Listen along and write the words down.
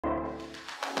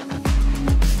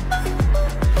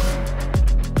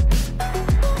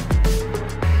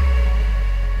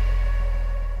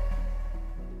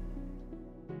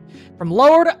From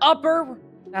lower to upper,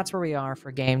 that's where we are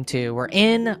for game 2. We're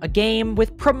in a game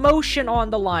with promotion on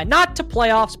the line. Not to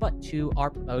playoffs, but to our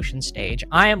promotion stage.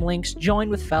 I am Lynx, joined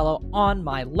with Fellow on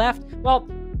my left. Well,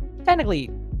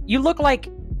 technically, you look like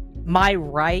my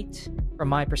right from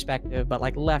my perspective, but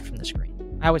like left from the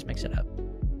screen. I always mix it up.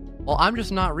 Well, I'm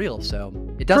just not real, so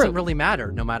it doesn't really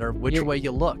matter, no matter which way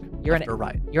you look. You're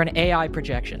right. You're an AI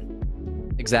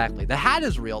projection. Exactly. The hat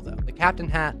is real, though. The captain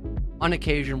hat, on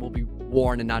occasion, will be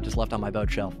worn and not just left on my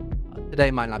boat shelf.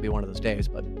 Today might not be one of those days,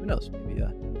 but who knows? Maybe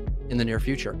in the near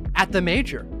future. At the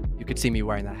major, you could see me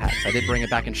wearing that hat. So I did bring it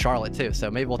back in Charlotte, too,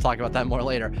 so maybe we'll talk about that more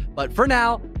later. But for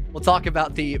now, we'll talk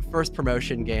about the first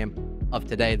promotion game of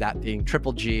today, that being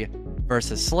Triple G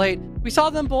versus Slate. We saw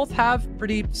them both have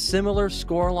pretty similar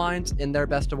score lines in their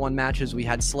best-of-1 matches. We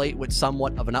had Slate with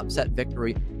somewhat of an upset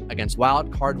victory against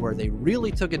Wildcard, where they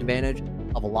really took advantage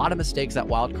of a lot of mistakes that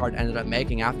Wildcard ended up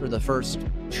making after the first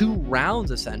 2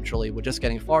 rounds, essentially, with just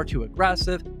getting far too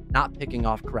aggressive, not picking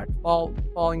off correct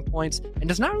falling points, and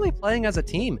just not really playing as a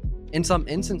team in some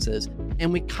instances.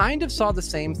 And we kind of saw the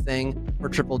same thing for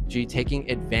Triple G, taking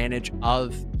advantage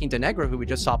of Quinta Negra, who we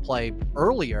just saw play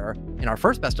earlier in our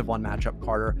first best-of-1 matchup,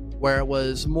 Carter, where it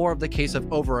was more of the case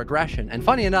of over-aggression. And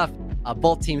funny enough,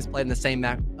 both teams played in the same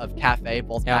map of Cafe,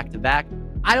 both back-to-back.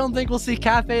 I don't think we'll see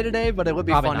Cafe today, but it would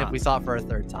be fun if we saw it for a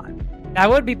third time. That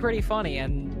would be pretty funny,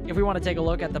 and if we want to take a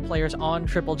look at the players on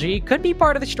Triple G, could be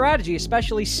part of the strategy,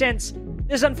 especially since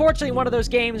this is unfortunately one of those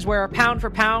games where pound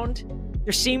for pound,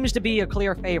 there seems to be a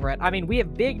clear favorite. I mean, we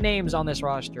have big names on this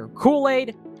roster.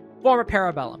 Kool-Aid, former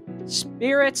Parabellum.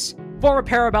 Spirits, former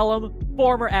Parabellum,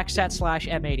 former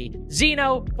XZ/M80.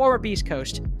 Xeno, former Beast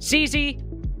Coast. CZ,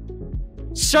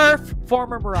 Surf,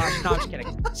 former Mirage. No, I'm just kidding.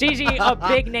 CZ, a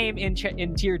big name in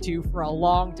Tier 2 for a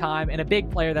long time, and a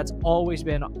big player that's always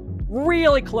been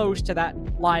really close to that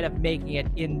line of making it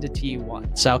into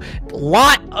T1. So, a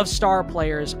lot of star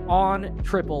players on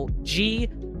Triple G.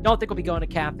 Don't think we'll be going to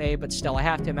Cafe, but still, I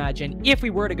have to imagine if we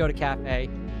were to go to Cafe,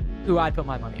 who I'd put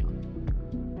my money on.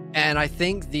 And I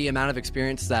think the amount of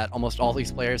experience that almost all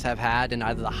these players have had in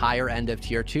either the higher end of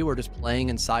Tier 2 or just playing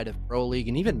inside of Pro League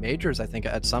and even Majors, I think,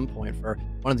 at some point for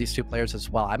one of these 2 players as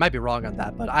well. I might be wrong on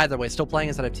that, but either way, still playing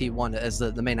inside of T1 is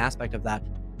the main aspect of that.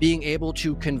 Being able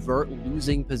to convert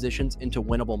losing positions into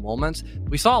winnable moments.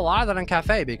 We saw a lot of that on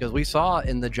Cafe because we saw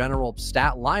in the general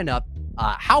stat lineup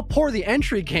how poor the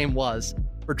entry game was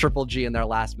for Triple G in their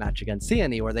last match against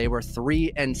CNE, where they were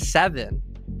 3-7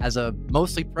 as a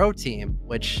mostly pro team,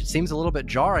 which seems a little bit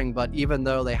jarring, but even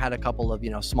though they had a couple of,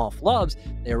 small flubs,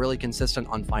 they were really consistent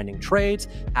on finding trades,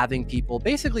 having people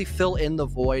basically fill in the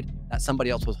void that somebody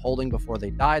else was holding before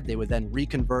they died. They would then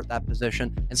reconvert that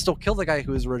position and still kill the guy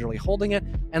who was originally holding it,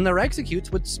 and their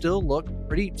executes would still look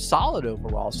pretty solid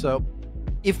overall. So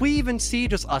if we even see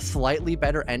just a slightly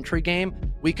better entry game,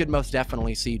 we could most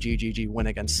definitely see GGG win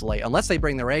against Slate, unless they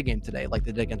bring their A game today, like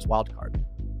they did against Wildcard.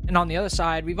 And on the other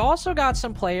side, we've also got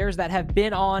some players that have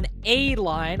been on a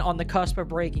line on the cusp of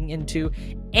breaking into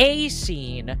a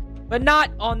scene, but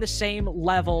not on the same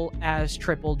level as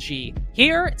Triple G.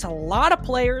 Here, it's a lot of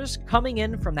players coming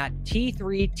in from that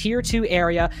T3, Tier 2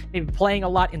 area. They've been playing a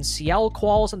lot in CL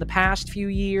quals in the past few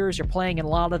years. You're playing in a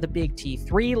lot of the big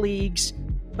T3 leagues,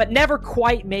 but never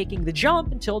quite making the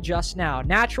jump until just now.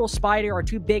 Natural, Spider are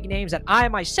 2 big names that I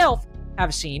myself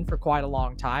have seen for quite a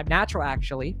long time. Natural,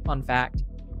 actually, fun fact,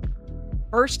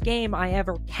 first game I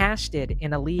ever casted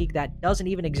in a league that doesn't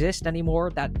even exist anymore,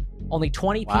 that only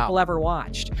 20 people ever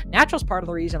watched. Natural's part of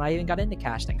the reason I even got into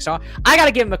casting. So I got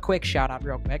to give him a quick shout out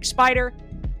real quick. Spider,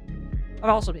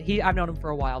 I've known him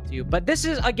for a while too, but this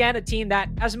is, again, a team that,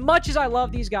 as much as I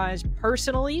love these guys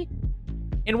personally,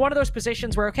 in one of those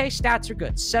positions where, okay, stats are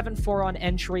good. 7-4 on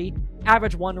entry,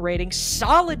 average 1 rating,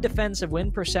 solid defensive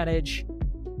win percentage.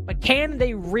 But can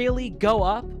they really go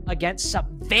up against some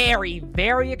very,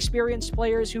 very experienced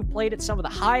players who played at some of the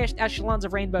highest echelons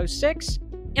of Rainbow Six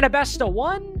in a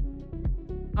best-of-1?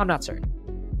 I'm not certain.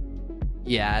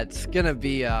 Yeah, it's going to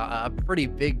be a pretty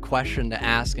big question to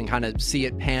ask and kind of see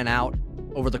it pan out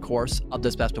over the course of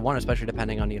this best-of-1, especially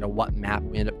depending on, what map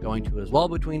we end up going to as well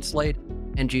between Slate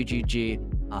and GGG.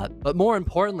 But more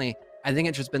importantly, I think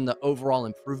it's just been the overall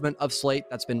improvement of Slate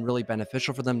that's been really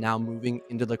beneficial for them now moving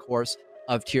into the course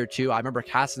of Tier 2. I remember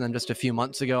casting them just a few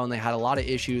months ago, and they had a lot of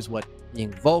issues with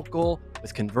being vocal,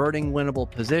 with converting winnable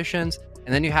positions.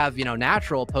 And then you have,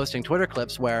 Natural posting Twitter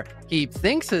clips where he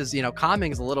thinks his,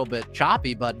 calming is a little bit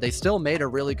choppy, but they still made a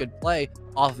really good play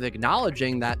off of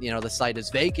acknowledging that, the site is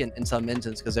vacant in some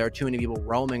instance because there are too many people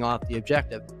roaming off the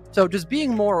objective. So just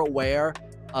being more aware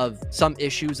of some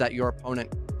issues that your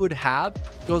opponent could have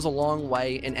goes a long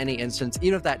way in any instance,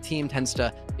 even if that team tends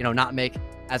to, not make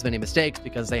as many mistakes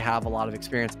because they have a lot of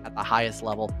experience at the highest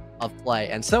level of play.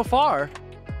 And so far,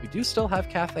 we do still have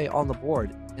Cafe on the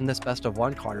board in this best of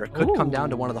one, Carter. It could come down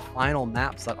to one of the final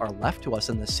maps that are left to us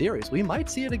in this series. We might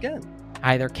see it again.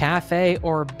 Either Cafe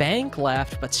or Bank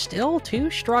left, but still two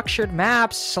structured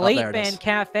maps. Slate ban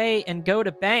Cafe and go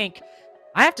to Bank.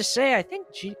 I have to say, I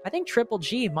think Triple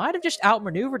G might have just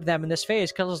outmaneuvered them in this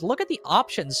phase, because look at the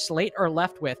options Slate are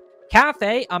left with.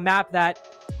 Cafe, a map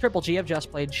that Triple G have just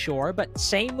played, sure, but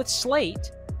same with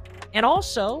Slate. And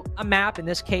also a map, in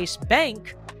this case,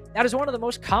 Bank, that is one of the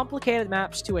most complicated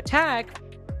maps to attack.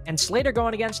 And Slate are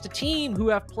going against a team who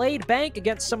have played Bank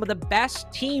against some of the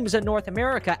best teams in North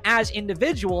America as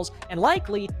individuals, and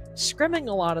likely scrimming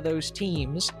a lot of those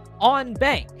teams on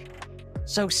Bank.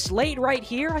 So Slate right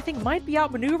here, I think, might be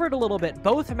outmaneuvered a little bit.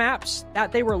 Both maps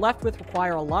that they were left with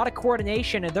require a lot of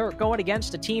coordination, and they're going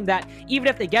against a team that, even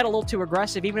if they get a little too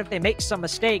aggressive, even if they make some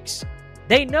mistakes,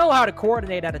 they know how to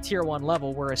coordinate at a Tier 1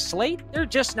 level, whereas Slate, they're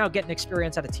just now getting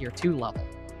experience at a Tier 2 level.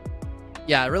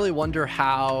 Yeah, I really wonder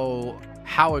how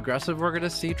aggressive we're going to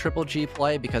see Triple G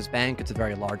play, because Bank, it's a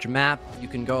very large map. You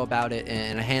can go about it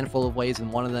in a handful of ways,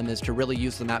 and one of them is to really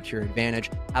use the map to your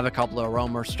advantage. Have a couple of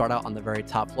roamers start out on the very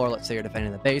top floor. Let's say you're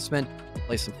defending the basement.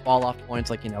 Play some fall-off points,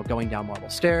 like, going down marble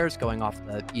stairs, going off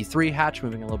the E3 hatch,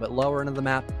 moving a little bit lower into the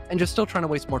map, and just still trying to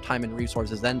waste more time and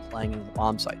resources than playing into the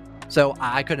bomb site. So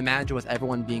I could imagine, with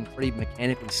everyone being pretty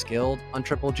mechanically skilled on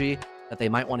Triple G, that they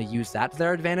might want to use that to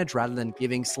their advantage rather than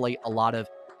giving Slate a lot of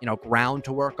ground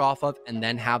to work off of and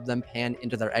then have them pan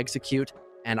into their execute.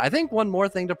 And I think one more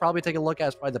thing to probably take a look at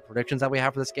is probably the predictions that we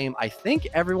have for this game. I think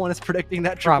everyone is predicting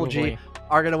that Triple G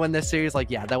are going to win this series.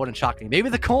 Like, yeah, that wouldn't shock me. Maybe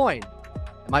the coin.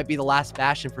 It might be the last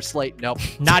bastion for Slate. Nope.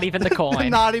 Not even the coin.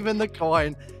 Not even the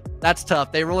coin. That's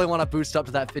tough. They really want to boost up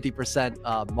to that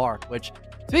 50% mark, which,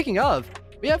 speaking of,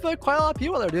 we have quite a lot of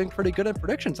people that are doing pretty good at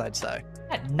predictions, I'd say.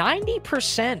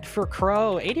 90% for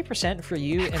Crow, 80% for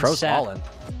you and Crow's Seth. all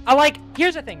in.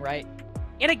 Here's the thing, right?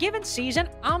 In a given season,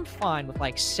 I'm fine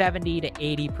with 70 to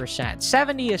 80%,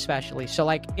 70 especially. So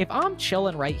if I'm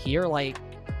chilling right here,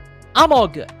 I'm all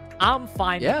good. I'm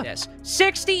fine with this.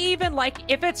 60 even,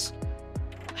 if it's...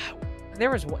 There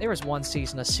was one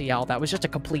season of CL that was just a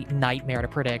complete nightmare to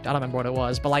predict. I don't remember what it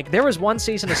was, but there was one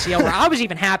season of CL where I was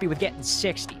even happy with getting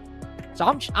 60. So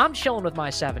I'm chilling with my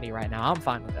 70 right now. I'm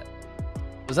fine with it.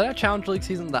 Was that a Challenge League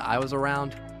season that I was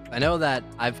around? I know that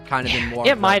I've kind of been more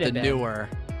of the newer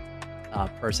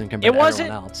person compared to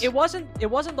everyone else. It wasn't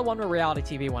the one where reality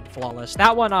TV went flawless.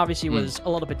 That one obviously was a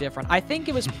little bit different. I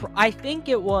actually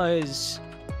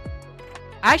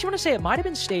want to say it might have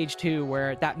been stage 2,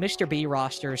 where that Mr. B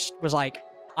roster was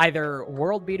either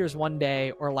world beaters one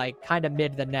day or kind of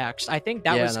mid the next. I think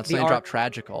that was and that's when they dropped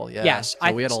Tragical. Yeah. Yes.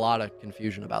 So we had a lot of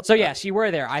confusion about that. So yes, you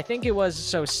were there. I think it was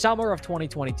summer of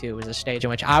 2022 was a stage in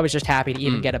which I was just happy to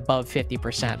even get above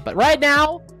 50%. But right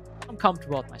now, I'm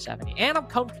comfortable with my 70, and I'm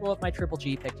comfortable with my Triple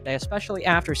G pick today, especially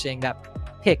after seeing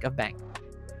that pick of Bank.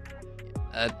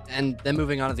 And then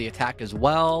moving on to the attack as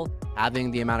well,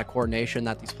 having the amount of coordination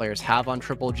that these players have on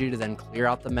Triple G to then clear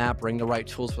out the map, bring the right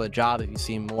tools for the job. If you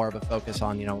see more of a focus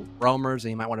on, roamers, then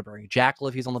you might want to bring Jackal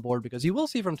if he's on the board, because you will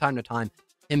see from time to time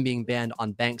him being banned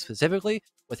on Bank specifically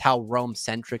with how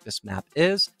roam-centric this map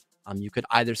is. You could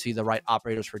either see the right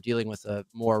operators for dealing with a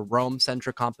more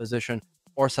roam-centric composition,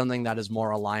 or something that is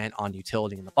more reliant on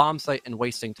utility in the bomb site and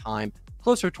wasting time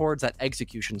closer towards that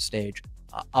execution stage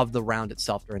of the round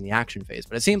itself during the action phase.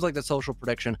 But it seems like the social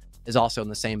prediction is also in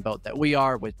the same boat that we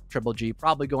are, with Triple G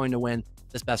probably going to win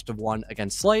this best of one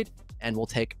against Slate. And we'll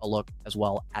take a look as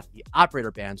well at the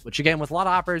operator bans, which, again, with a lot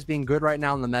of operators being good right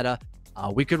now in the meta,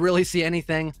 we could really see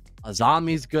anything.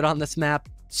 Azami's good on this map.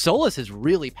 Solus is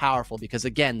really powerful because,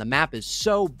 again, the map is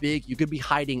so big, you could be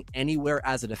hiding anywhere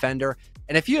as a defender.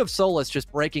 And if you have Solus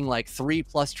just breaking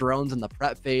 3+ drones in the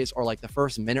prep phase or the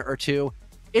first minute or two,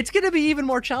 it's going to be even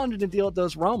more challenging to deal with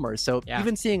those roamers. So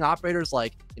even seeing operators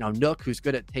like, Nook, who's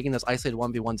good at taking those isolated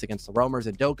 1v1s against the roamers,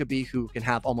 and Dokkaebi, who can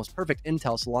have almost perfect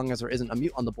intel so long as there isn't a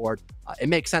mute on the board, it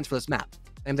makes sense for this map.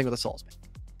 Same thing with the Solus ban.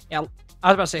 Yeah, I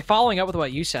was about to say, following up with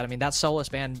what you said, I mean, that Solus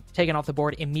ban taken off the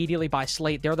board immediately by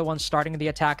Slate. They're the ones starting the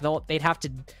attack. They'd have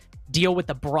to deal with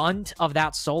the brunt of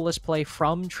that Solus play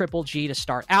from Triple G to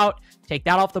start out, take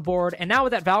that off the board. And now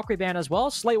with that Valkyrie ban as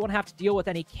well, Slate won't have to deal with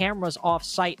any cameras off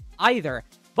site either.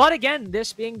 But again,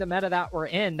 this being the meta that we're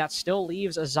in, that still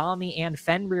leaves Azami and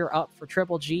Fenrir up for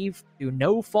Triple G through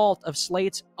no fault of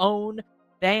Slate's own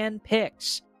ban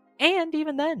picks. And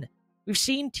even then, we've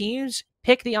seen teams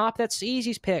pick the op that's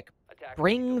Easy's pick.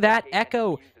 Bring that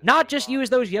Echo. Not just use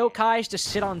those yokais to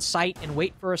sit on site and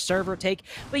wait for a server take,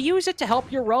 but use it to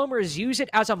help your roamers. Use it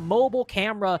as a mobile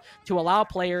camera to allow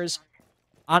players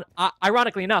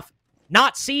ironically enough,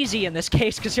 not CZ in this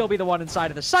case because he'll be the one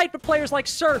inside of the site, but players like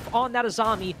Surf on that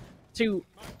Azami to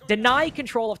deny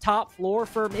control of top floor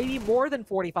for maybe more than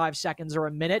 45 seconds or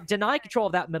a minute, deny control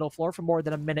of that middle floor for more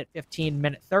than a minute 15,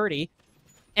 minute 30,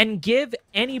 and give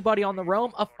anybody on the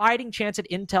roam a fighting chance at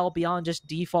intel beyond just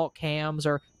default cams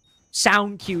or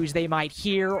sound cues they might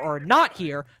hear or not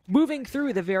hear moving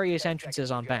through the various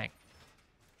entrances on Bank.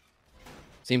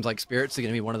 Seems like Spirits are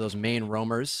going to be one of those main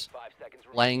roamers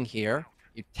playing here.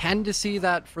 You tend to see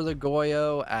that for the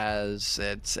Goyo, as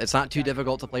it's not too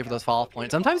difficult to play for those fall-off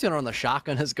points. Sometimes you're going to run the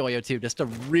shotgun as Goyo too, just to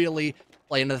really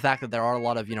play into the fact that there are a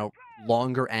lot of,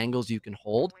 longer angles you can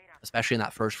hold, especially in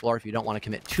that first floor if you don't want to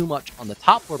commit too much on the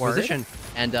top floor position.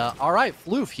 And all right,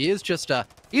 Floof, he is just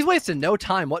he's wasting no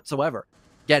time whatsoever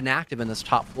getting active in this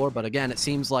top floor. But again, it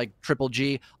seems like Triple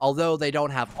G, although they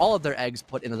don't have all of their eggs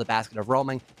put into the basket of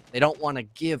roaming, they don't want to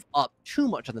give up too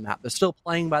much of the map. They're still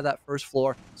playing by that first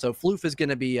floor, so Floof is going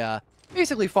to be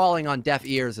basically falling on deaf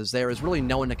ears, as there is really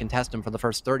no one to contest him for the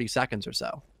first 30 seconds or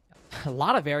so. A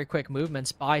lot of very quick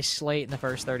movements by Slate in the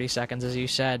first 30 seconds, as you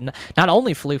said. Not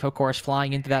only Floof, of course,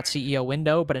 flying into that CEO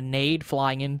window, but a nade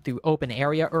flying in through open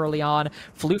area early on.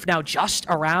 Floof now just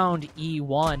around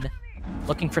E1,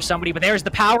 looking for somebody, but there's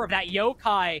the power of that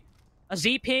Yokai. A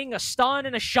Z-ping, a stun,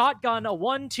 and a shotgun. A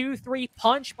 1, 2, 3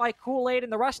 punch by Kool-Aid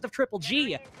and the rest of Triple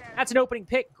G. That's an opening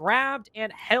pick, grabbed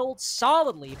and held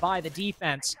solidly by the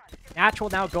defense. Natural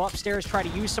now go upstairs, try to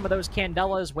use some of those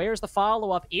Candelas. Where's the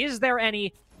follow-up? Is there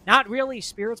any? Not really.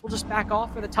 Spirits will just back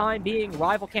off for the time being.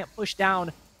 Rival can't push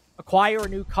down. Acquire a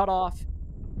new cutoff.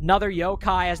 Another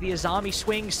Yokai as the Azami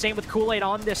swings. Same with Kool-Aid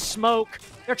on this smoke.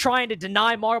 They're trying to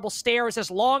deny Marble Stairs as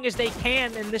long as they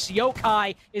can, and this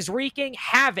Yokai is wreaking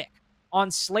havoc on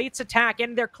Slate's attack,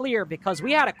 and they're clear because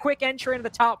we had a quick entry into the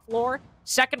top floor.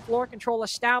 Second floor control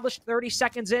established 30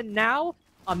 seconds in now.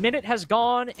 A minute has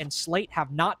gone, and Slate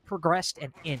have not progressed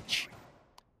an inch.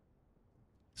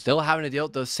 Still having to deal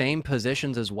with those same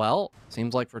positions as well.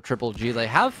 Seems like for Triple G, they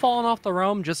have fallen off the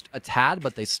roam just a tad,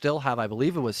 but they still have, I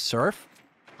believe it was Surf,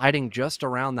 hiding just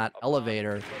around that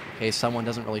elevator in case someone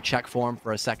doesn't really check for him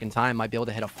for a second time. Might be able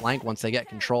to hit a flank once they get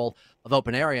control of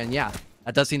open area, and yeah,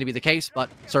 that does seem to be the case,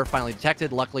 but Surf finally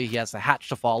detected. Luckily, he has the hatch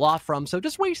to fall off from, so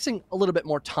just wasting a little bit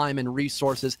more time and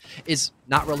resources is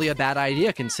not really a bad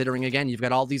idea, considering, again, you've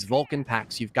got all these Vulcan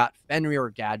packs, you've got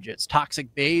Fenrir gadgets,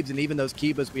 Toxic Babes, and even those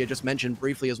Kibas we had just mentioned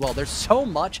briefly as well. There's so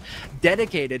much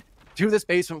dedicated to this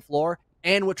basement floor,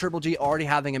 and with Triple G already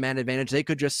having a man advantage, they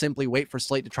could just simply wait for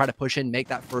Slate to try to push in, make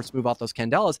that first move off those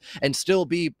Candelas, and still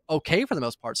be okay for the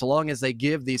most part, so long as they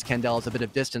give these Candelas a bit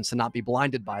of distance to not be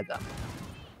blinded by them.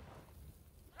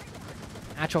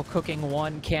 Natural cooking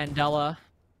one Candela,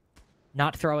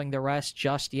 not throwing the rest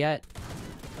just yet.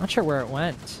 Not sure where it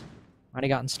went. Might have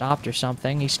gotten stopped or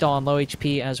something. He's still on low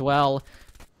HP as well.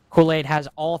 Kool-Aid has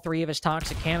all 3 of his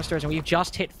toxic canisters, and we've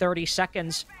just hit 30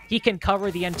 seconds. He can cover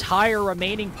the entire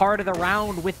remaining part of the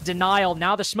round with denial.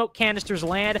 Now the smoke canisters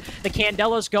land. The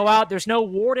Candelas go out. There's no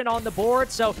Warden on the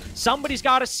board, so somebody's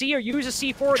got to see or use a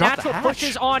C4. Natural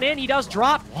pushes on in. He does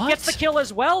drop. What? Gets the kill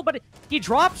as well, but he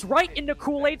drops right into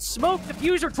Kool-Aid's smoke.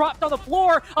 Diffuser dropped on the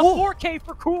floor. A 4K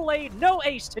for Kool-Aid. No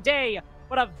ace today,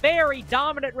 but a very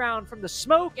dominant round from the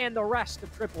smoke and the rest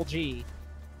of Triple G.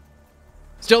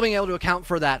 Still being able to account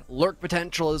for that lurk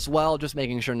potential as well, just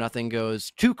making sure nothing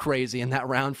goes too crazy in that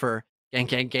round for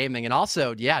Gang Gaming. And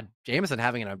also, yeah, Jameson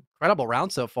having an incredible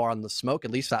round so far on the smoke,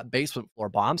 at least that basement floor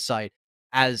bomb site,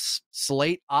 as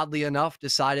Slate, oddly enough,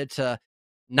 decided to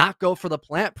not go for the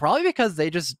plant, probably because they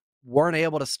just weren't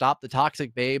able to stop the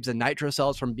Toxic Babes and Nitro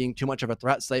Cells from being too much of a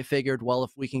threat. So they figured, well,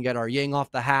 if we can get our Ying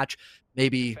off the hatch,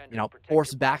 maybe,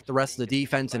 force back the rest of the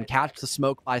defense and catch the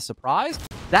smoke by surprise,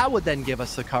 that would then give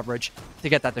us the coverage to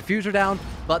get that diffuser down.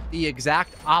 But the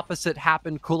exact opposite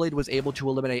happened. Kool-Aid was able to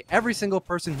eliminate every single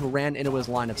person who ran into his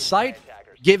line of sight,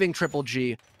 giving Triple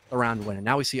G the round win. And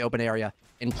now we see open area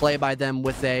in play by them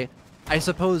with a, I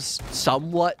suppose,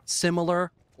 somewhat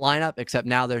similar lineup, except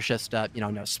now there's just,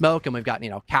 no smoke, and we've got,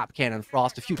 Cap Cannon,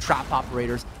 Frost, a few trap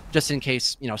operators, just in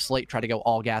case, Slate try to go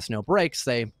all gas, no brakes.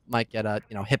 They might get,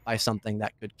 hit by something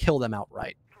that could kill them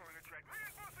outright.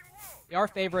 They are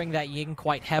favoring that Ying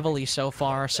quite heavily so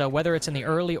far, so whether it's in the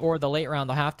early or the late round,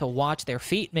 they'll have to watch their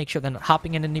feet, make sure they're not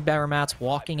hopping into any bear mats,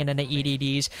 walking into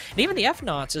EDDs, and even the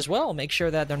F-Knots as well, make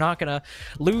sure that they're not going to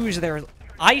lose their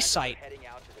eyesight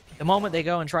the moment they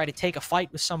go and try to take a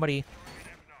fight with somebody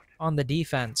on the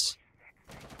defense.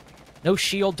 No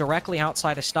shield directly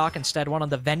outside of stock, instead one on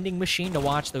the vending machine to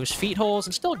watch those feet holes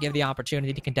and still give the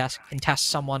opportunity to contest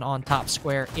someone on top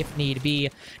square if need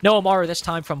be. No Amaru this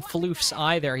time from Floofs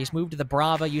either. He's moved to the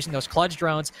Brava using those clutch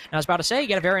drones. And I was about to say, you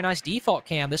get a very nice default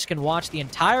cam. This can watch the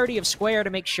entirety of square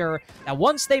to make sure that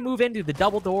once they move into the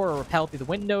double door or rappel through the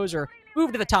windows or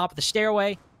move to the top of the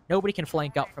stairway, nobody can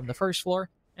flank up from the first floor.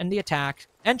 And the attack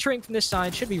entering from this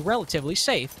side should be relatively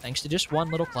safe thanks to just one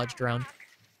little clutch drone.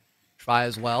 Try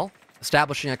as well.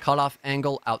 Establishing a cutoff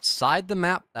angle outside the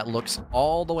map that looks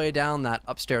all the way down that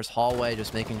upstairs hallway,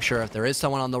 just making sure if there is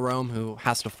someone on the roam who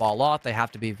has to fall off, they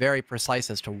have to be very precise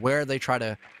as to where they try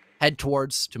to head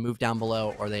towards to move down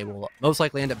below, or they will most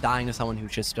likely end up dying to someone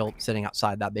who's just still sitting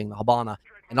outside, that being the Habana.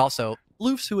 And also,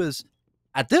 Loofs, who is,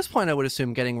 at this point, I would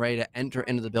assume, getting ready to enter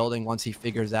into the building once he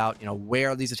figures out, you know,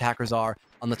 where these attackers are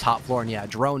on the top floor. And yeah,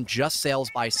 drone just sails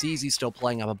by, sees he's still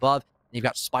playing up above. You've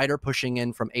got Spider pushing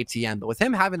in from ATM, but with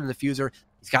him having a diffuser,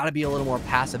 he's got to be a little more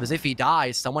passive, as if he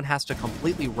dies, someone has to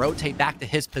completely rotate back to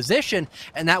his position,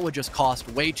 and that would just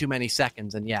cost way too many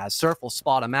seconds. And yeah, Surf will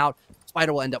spot him out.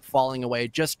 Spider will end up falling away,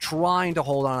 just trying to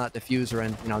hold on to that diffuser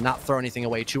and, you know, not throw anything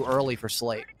away too early for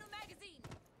Slate.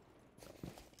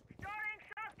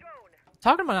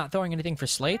 Talking about not throwing anything for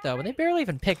Slate, though, but they barely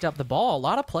even picked up the ball. A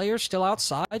lot of players still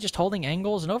outside, just holding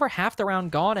angles, and over half the round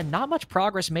gone, and not much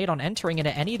progress made on entering into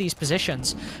any of these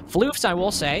positions. Floofs, I will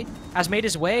say, has made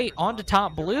his way onto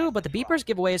top blue, but the Beepers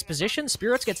give away his position.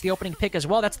 Spirits gets the opening pick as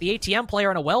well. That's the ATM player,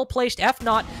 and a well-placed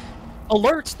F-Naught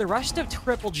alerts the rest of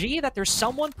Triple G that there's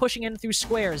someone pushing in through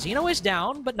square. Xeno is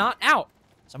down, but not out.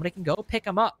 Somebody can go pick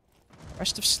him up. The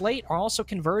rest of Slate are also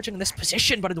converging in this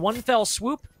position, but in one fell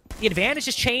swoop, the advantage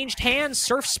has changed hands.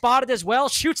 Surf spotted as well.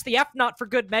 Shoots the F-Naught for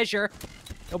good measure.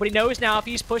 Nobody knows now if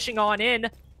he's pushing on in.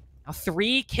 Now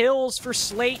 3 kills for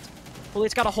Slate.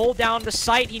 Slate's got to hold down the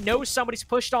site. He knows somebody's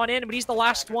pushed on in, but he's the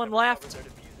last one left.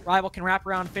 Rival can wrap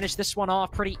around and finish this one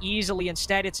off pretty easily.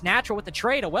 Instead, it's Natural with the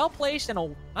trade. A well-placed and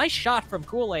a nice shot from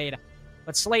Kool-Aid.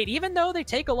 But Slate, even though they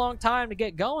take a long time to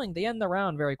get going, they end the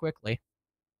round very quickly.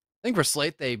 I think for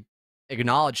Slate, they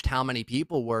acknowledged how many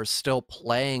people were still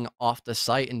playing off the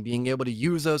site and being able to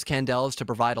use those Candelles to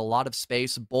provide a lot of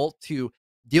space, both to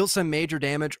deal some major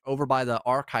damage over by the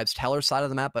Archives Teller side of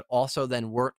the map, but also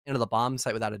then work into the bomb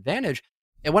site with that advantage.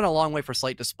 It went a long way for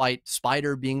Slate, despite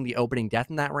Spider being the opening death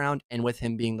in that round, and with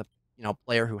him being the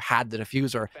player who had the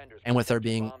diffuser, and with there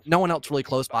being no one else really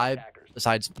close by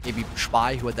besides maybe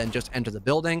Spy, who would then just enter the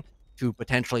building to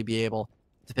potentially be able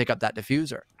to pick up that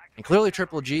diffuser. And clearly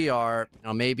Triple G are,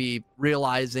 maybe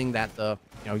realizing that the,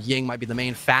 Ying might be the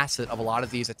main facet of a lot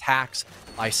of these attacks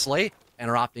by Slate,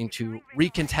 and are opting to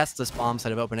recontest this bomb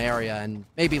site of open area, and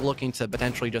maybe looking to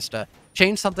potentially just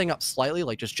change something up slightly,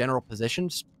 like just general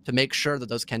positions, to make sure that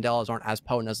those Candelas aren't as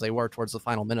potent as they were towards the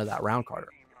final minute of that round, Carter.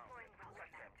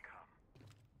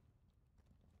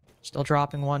 Still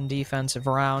dropping one defensive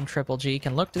round. Triple G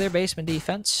can look to their basement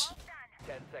defense.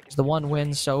 It's the one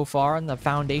win so far and the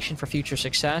foundation for future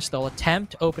success. They'll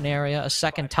attempt open area a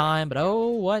second time, but oh,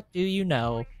 what do you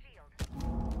know?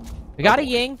 We got a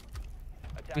Ying.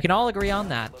 We can all agree on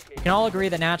that. We can all agree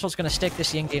that Natural's going to stick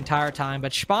this Ying the entire time,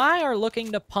 but Spy are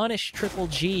looking to punish Triple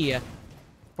G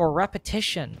for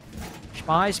repetition.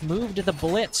 Spy's moved to the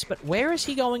Blitz, but where is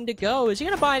he going to go? Is he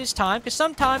going to bide his time? Because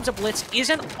sometimes a Blitz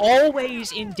isn't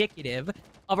always indicative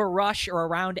of a rush or a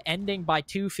round ending by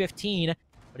 2:15,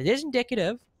 but it is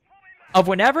indicative of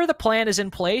whenever the plan is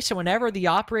in place and whenever the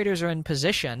operators are in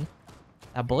position,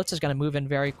 that Blitz is going to move in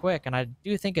very quick. And I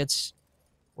do think it's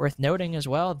worth noting as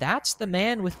well, that's the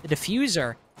man with the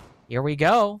diffuser. Here we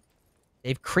go.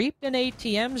 They've creeped in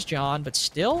ATMs, John, but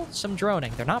still some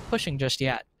droning. They're not pushing just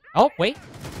yet. Oh, wait.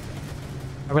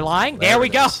 Are we lying? There we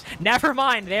go. Never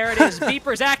mind. There it is.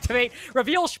 Beepers activate.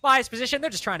 Reveal Spy's position. They're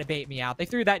just trying to bait me out. They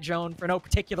threw that drone for no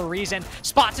particular reason.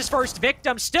 Spots his first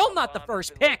victim. Still not the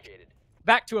first pick.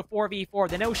 Back to a 4v4.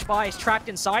 They know Spy is trapped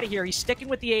inside of here. He's sticking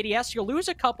with the ADS. You'll lose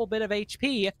a couple bit of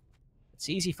HP. It's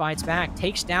easy, fights back.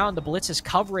 Takes down the Blitz's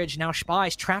coverage. Now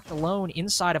Spy's trapped alone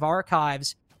inside of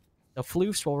Archives. The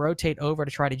Floofs will rotate over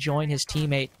to try to join his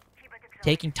teammate.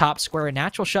 Taking top square. A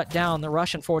Natural shut down. The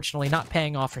rush, unfortunately, not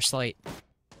paying off for Slate.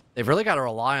 They've really got to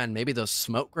rely on maybe those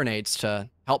smoke grenades to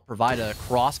help provide a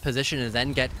cross position and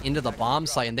then get into the bomb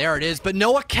site. And there it is. But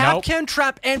Noah Capcan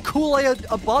Trap and Kool-Aid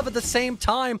above at the same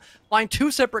time. Find 2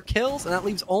 separate kills, and that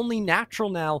leaves only Natural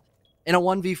now in a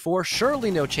 1v4. Surely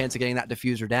no chance of getting that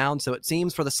diffuser down. So it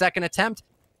seems for the second attempt,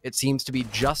 it seems to be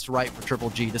just right for Triple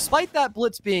G. Despite that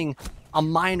Blitz being a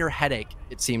minor headache,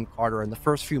 it seemed, Carter, in the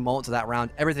first few moments of that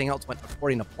round, everything else went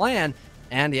according to plan.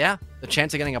 And yeah, the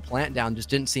chance of getting a plant down just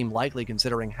didn't seem likely,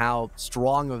 considering how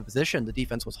strong of a position the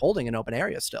defense was holding in open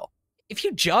area still. if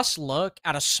you just look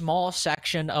at a small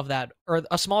section of that, or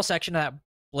a small section of that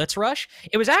blitz rush,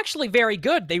 it was actually very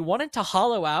good. They wanted to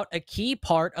hollow out a key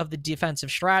part of the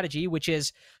defensive strategy, which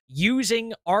is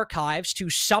using archives to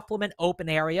supplement open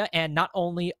area and not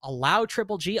only allow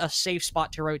Triple G a safe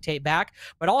spot to rotate back,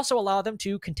 but also allow them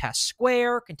to contest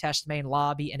square, contest main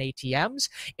lobby, and ATMs.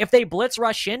 If they blitz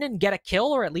rush in and get a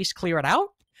kill or at least clear it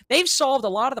out, they've solved a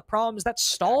lot of the problems that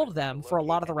stalled them for a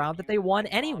lot of the round that they won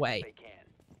anyway.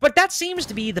 But that seems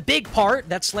to be the big part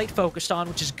that Slate focused on,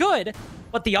 which is good.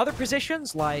 But the other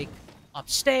positions, like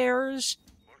upstairs,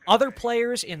 other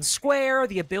players in square,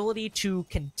 the ability to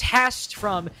contest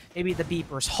from maybe the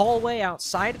Beeper's hallway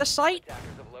outside of the site,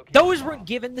 those weren't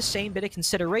given the same bit of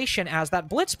consideration as that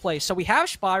blitz play. So we have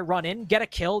Spy run in, get a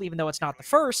kill, even though it's not the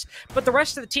first, but the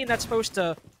rest of the team that's supposed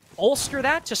to bolster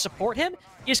that to support him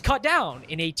is cut down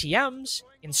in ATMs,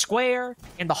 in square,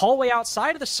 in the hallway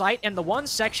outside of the site, and the one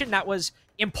section that was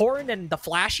important and the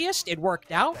flashiest, it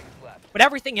worked out. But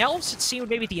everything else, it seemed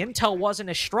maybe the intel wasn't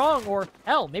as strong, or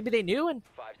hell, maybe they knew and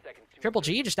Triple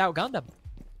G just outgunned them.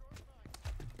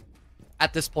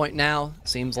 At this point now,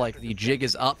 seems like the jig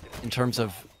is up in terms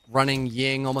of running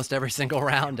Ying almost every single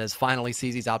round, as finally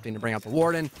CZ's opting to bring out the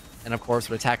Warden. And of course,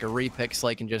 with attacker repick,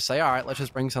 Slate can just say, all right, let's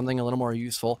just bring something a little more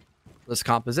useful for this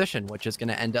composition, which is going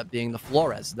to end up being the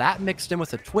Flores. That mixed in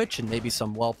with a Twitch and maybe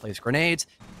some well-placed grenades,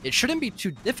 it shouldn't be too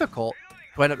difficult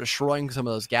to end up destroying some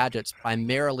of those gadgets,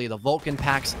 primarily the Vulcan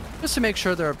packs, just to make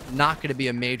sure they're not going to be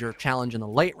a major challenge in the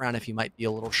late round if you might be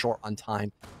a little short on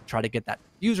time. Try to get that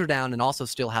user down and also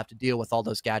still have to deal with all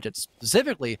those gadgets,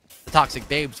 specifically the Toxic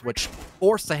Babes, which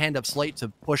forced the hand of Slate to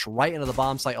push right into the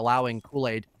bomb site, allowing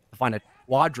Kool-Aid to find a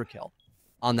quadra kill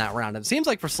on that round. And it seems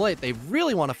like for Slate, they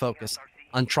really want to focus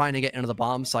on trying to get into the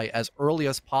bomb site as early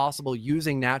as possible,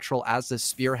 using Natural as the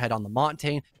spearhead on the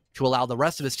Montaigne to allow the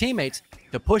rest of his teammates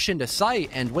to push into sight.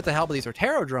 And with the help of these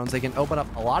Artero drones, they can open up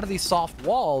a lot of these soft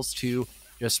walls to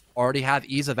just already have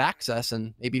ease of access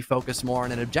and maybe focus more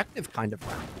on an objective kind of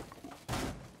round.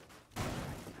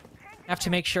 Have to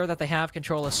make sure that they have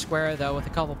control of square, though, with a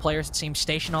couple players, it seems,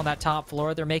 stationed on that top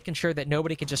floor. They're making sure that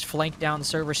nobody can just flank down the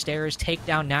server stairs, take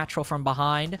down Natural from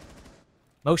behind.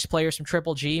 Most players from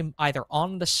Triple G either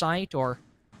on the site or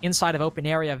inside of open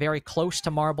area, very close to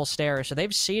marble stairs. So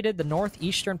they've seeded the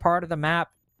northeastern part of the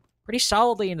map pretty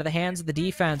solidly into the hands of the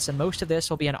defense, and most of this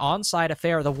will be an on-site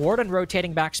affair. The Warden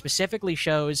rotating back specifically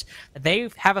shows that they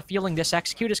have a feeling this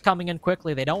execute is coming in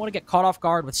quickly. They don't want to get caught off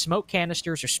guard with smoke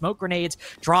canisters or smoke grenades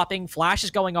dropping, flashes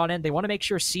going on in. They want to make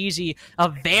sure CZ, a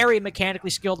very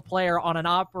mechanically skilled player on an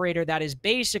operator that is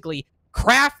basically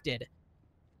crafted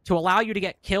to allow you to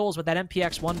get kills with that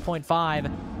MPX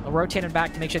 1.5. They'll rotate him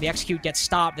back to make sure the execute gets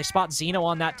stopped. They spot Xeno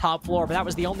on that top floor, but that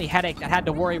was the only headache that had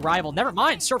to worry Rival. Never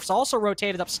mind, Surf's also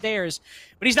rotated upstairs,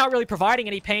 but he's not really providing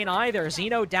any pain either.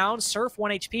 Xeno down, Surf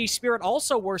 1 HP, Spirit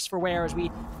also worse for wear as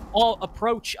we all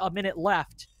approach a minute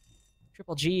left.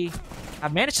 Triple G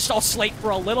have managed to stall Slate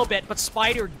for a little bit, but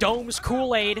Spider domes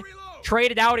Kool-Aid,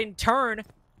 traded out in turn.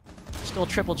 Still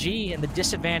Triple G in the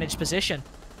disadvantaged position.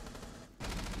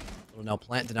 No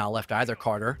plant denial left either,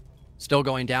 Carter. Still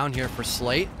going down here for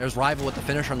Slate. There's Rival with the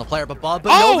finisher on the player, but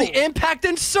no, the impact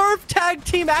and Surf tag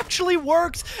team actually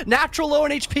works. Natural low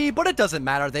in HP, but it doesn't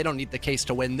matter. They don't need the case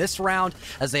to win this round,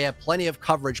 as they have plenty of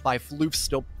coverage by Floof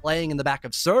still playing in the back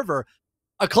of server.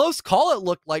 A close call it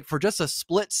looked like for just a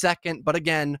split second, but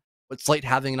again, with Slate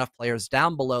having enough players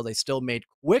down below, they still made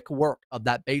quick work of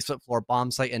that basement floor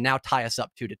bomb site and now tie us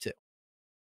up 2-2.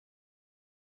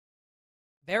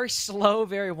 Very slow,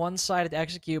 very one-sided to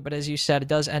execute, but as you said, it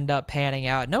does end up panning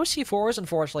out. No C4s,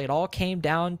 unfortunately. It all came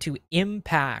down to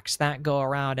impacts that go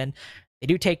around, and they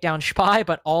do take down Spy,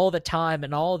 but all the time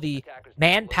and all the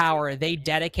manpower they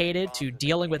dedicated to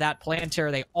dealing with that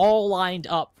planter, they all lined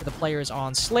up for the players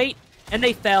on Slate, and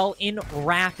they fell in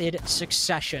rapid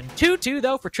succession. 2-2,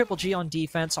 though, for Triple G on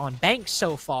defense on Banks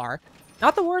so far.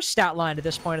 Not the worst stat line to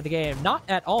this point of the game. Not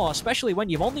at all, especially when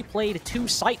you've only played 2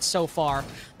 sites so far.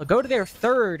 They'll go to their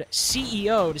 3rd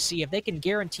CEO to see if they can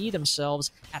guarantee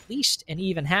themselves at least an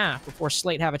even half before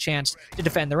Slate have a chance to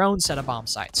defend their own set of bomb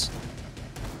sites.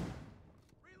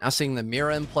 Now seeing the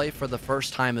Mira in play for the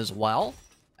first time as well.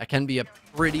 That can be a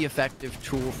pretty effective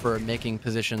tool for making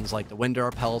positions like the window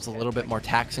repels a little bit more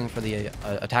taxing for the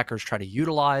attackers try to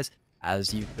utilize,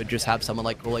 as you could just have someone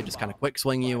like Kool-Aid just kind of quick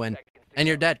swing you and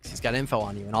you're dead because he's got info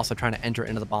on you, and also trying to enter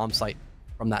into the bomb site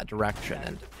from that direction.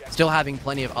 And still having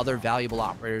plenty of other valuable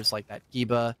operators like that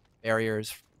Giba,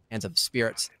 barriers, Hands of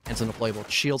Spirits, and some deployable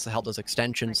shields to help those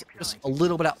extensions just a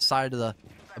little bit outside of the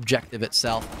objective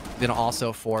itself. Going to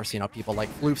also force, people like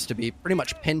Floofs to be pretty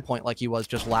much pinpoint like he was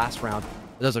just last round.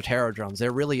 Those are terror drones.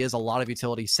 There really is a lot of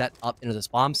utility set up into this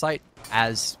bomb site,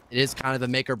 as it is kind of a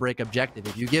make or break objective.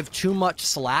 If you give too much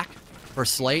slack for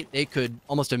Slate, they could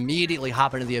almost immediately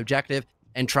hop into the objective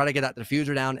and try to get that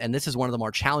diffuser down, and this is one of the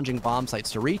more challenging bomb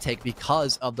sites to retake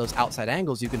because of those outside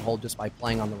angles you can hold just by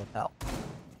playing on the rappel.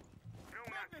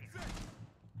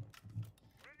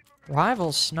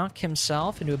 Rival snuck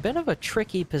himself into a bit of a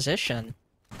tricky position.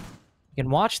 You can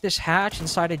watch this hatch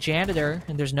inside a janitor,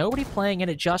 and there's nobody playing in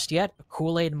it just yet, but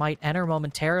Kool-Aid might enter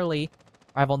momentarily.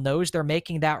 Rival knows they're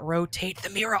making that rotate. The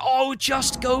mirror,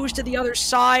 just goes to the other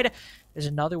side. There's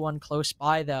another one close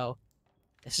by, though.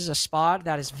 This is a spot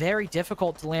that is very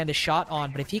difficult to land a shot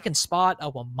on, but if he can spot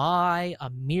a Wamai, a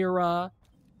Mira,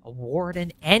 a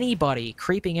Warden, anybody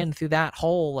creeping in through that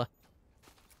hole,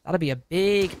 that'll be a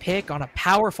big pick on a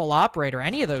powerful operator,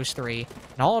 any of those three.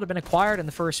 And all would have been acquired in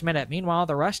the first minute. Meanwhile,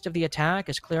 the rest of the attack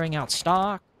is clearing out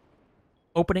stock,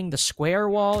 opening the square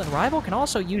wall, and Rival can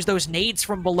also use those nades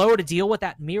from below to deal with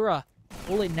that Mira.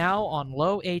 Fully now on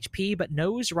low HP, but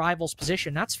knows Rival's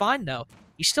position. That's fine, though.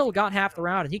 He's still got half the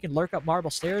round, and he can lurk up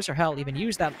marble stairs, or hell, even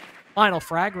use that final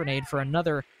frag grenade for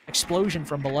another explosion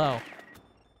from below.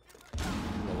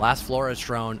 The last floor is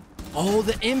thrown.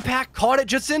 The impact caught it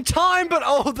just in time,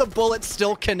 but the bullets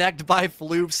still connect by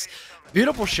Floofs.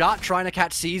 Beautiful shot trying to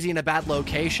catch CZ in a bad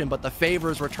location, but the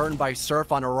favor is returned by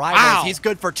Surf on arrival. Wow. He's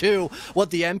good for 2. With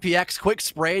the MPX quick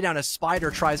spray down as Spider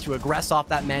tries to aggress off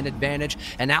that man advantage,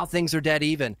 and now things are dead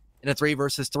even. In a 3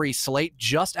 versus 3, Slate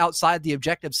just outside the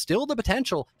objective, still the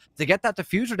potential to get that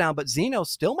diffuser down, but Xeno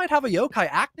still might have a yokai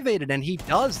activated, and he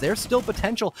does. There's still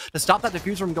potential to stop that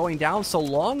diffuser from going down, so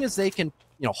long as they can,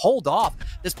 hold off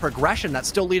this progression that's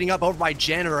still leading up over by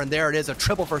Janitor, and there it is, a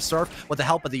triple for Surf with the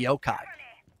help of the yokai.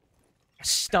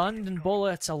 Stunned and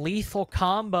bullets, a lethal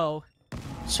combo.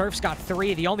 Surf's got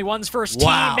 3, the only ones for his team.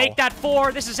 Wow. Make that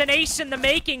 4. This is an ace in the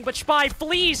making, but Spy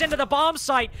flees into the bomb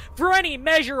site for any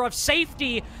measure of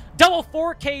safety. Double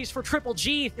 4Ks for Triple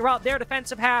G throughout their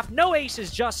defensive half. No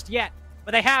aces just yet,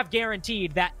 but they have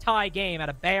guaranteed that tie game at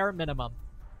a bare minimum.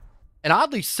 An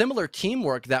oddly similar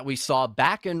teamwork that we saw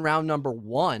back in round number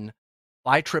 1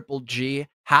 by Triple G,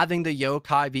 having the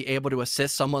yokai be able to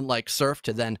assist someone like Surf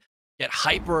to then get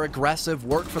hyper aggressive,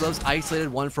 work for those isolated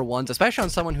 1-for-1s, especially on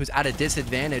someone who's at a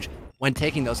disadvantage when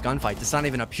taking those gunfights. It's not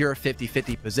even a pure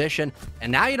 50-50 position.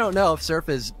 And now you don't know if Surf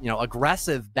is,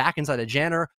 aggressive back inside a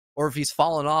Janner, or if he's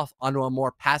fallen off onto a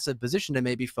more passive position to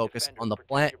maybe focus on the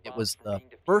plant. It was the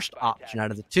first option out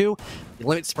of the 2. He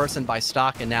limits person by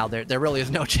stock, and now there really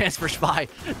is no chance for Spy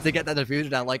to get that diffuser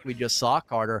down like we just saw,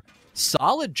 Carter.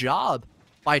 Solid job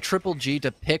by Triple G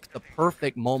to pick the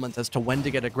perfect moments as to when to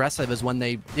get aggressive, is when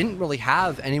they didn't really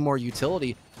have any more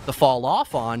utility to fall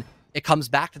off on. It comes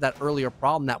back to that earlier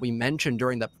problem that we mentioned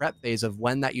during the prep phase of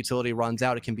when that utility runs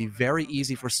out, it can be very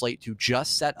easy for Slate to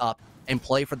just set up and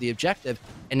play for the objective.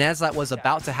 And as that was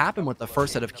about to happen with the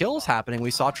first set of kills happening, we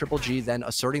saw Triple G then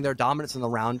asserting their dominance in the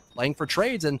round, playing for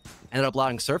trades, and ended up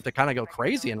allowing Surf to kind of go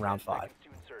crazy in round 5.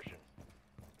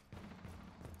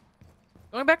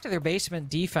 Going back to their basement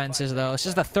defenses, though, this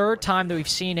is the 3rd time that we've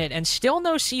seen it, and still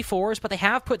no C4s, but they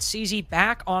have put CZ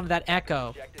back on that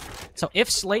Echo. So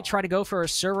if Slate try to go for a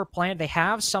server plant, they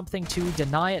have something to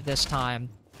deny it this time.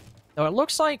 Though it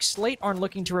looks like Slate aren't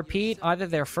looking to repeat either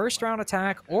their first round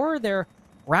attack or their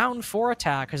round 4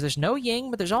 attack, because there's no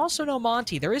Ying, but there's also no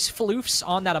Monty. There is Floofs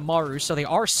on that Amaru, so they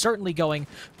are certainly going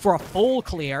for a full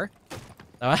clear.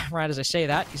 Right as I say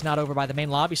that, he's not over by the main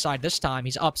lobby side this time.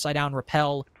 He's upside down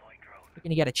rappel.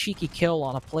 Looking to get a cheeky kill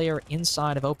on a player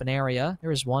inside of open area.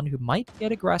 There is one who might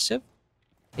get aggressive.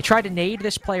 They tried to nade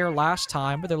this player last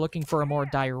time, but they're looking for a more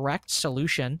direct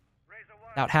solution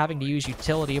without having to use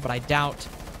utility, but I doubt...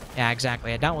 Yeah,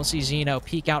 exactly. I doubt we'll see Xeno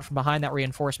peek out from behind that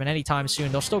reinforcement anytime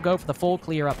soon. They'll still go for the full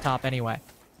clear up top anyway.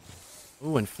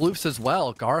 Ooh, and Floofs as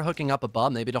well. Gar hooking up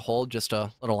above, maybe to hold just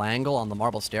a little angle on the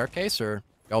marble staircase, or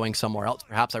going somewhere else,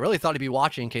 perhaps. I really thought he'd be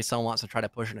watching in case someone wants to try to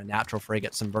push in a natural free,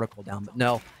 get some vertical down, but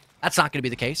no. That's not going to be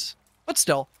the case, but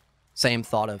still, same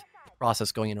thought of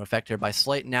process going into effect here by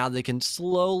Slate. Now they can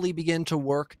slowly begin to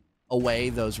work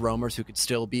away those roamers who could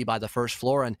still be by the first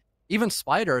floor, and even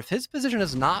Spider, if his position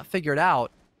is not figured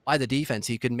out by the defense,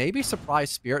 he could maybe surprise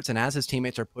Spirits, and as his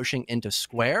teammates are pushing into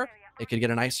square, they could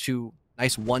get a nice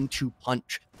 1-2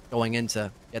 punch going in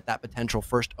to get that potential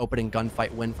first opening gunfight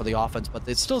win for the offense, but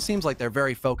it still seems like they're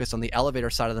very focused on the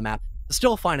elevator side of the map to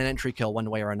still find an entry kill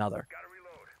one way or another.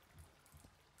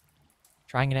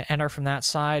 Trying to enter from that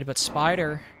side, but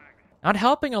Spider not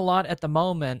helping a lot at the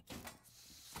moment.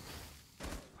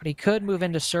 But he could move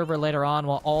into server later on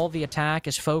while all the attack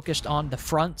is focused on the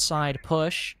front side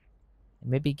push. And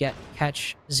maybe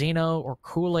catch Xeno or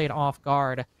Kool-Aid off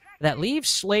guard. That leaves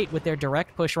Slate with their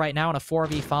direct push right now in a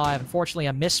 4v5. Unfortunately,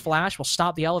 a missed flash will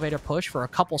stop the elevator push for a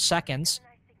couple seconds.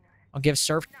 I'll give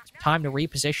Surf time to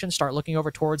reposition, start looking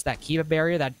over towards that Kiva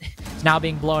barrier that is now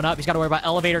being blown up. He's got to worry about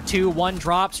Elevator 2. One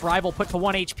drops. Rival put to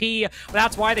 1 HP. But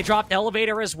that's why they dropped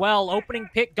Elevator as well. Opening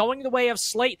pick going the way of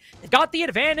Slate. They got the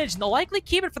advantage, and they'll likely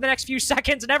keep it for the next few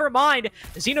seconds. Never mind.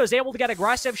 Xeno is able to get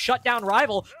aggressive, shut down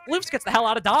Rival. Loops gets the hell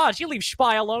out of dodge. He leaves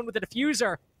Spy alone with the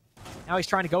diffuser. Now he's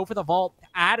trying to go for the vault,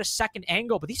 add a second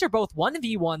angle, but these are both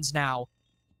 1v1s now.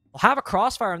 We'll have a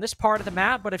crossfire on this part of the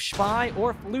map, but if Spy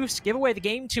or Floofs give away the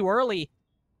game too early,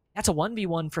 that's a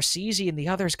 1v1 for CZ, and the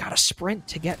other's got to sprint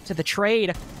to get to the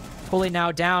trade. Pulling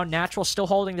now down. Natural still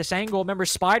holding this angle. Remember,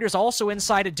 Spider's also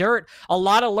inside of dirt. A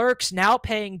lot of lurks now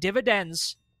paying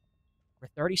dividends.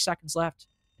 With 30 seconds left.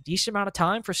 A decent amount of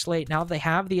time for Slate. Now they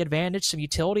have the advantage. Some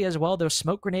utility as well. Those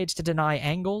smoke grenades to deny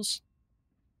angles.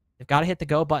 They've got to hit the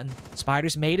go button.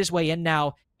 Spider's made his way in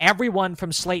now. Everyone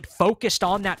from Slate focused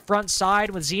on that front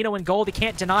side with Xeno and Gold. He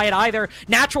can't deny it either.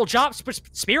 Natural jump.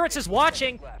 Spirits is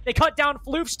watching. They cut down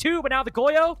Floofs too, but now the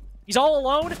Goyo, he's all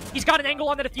alone. He's got an angle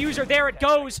on the diffuser. There it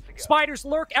goes. Spider's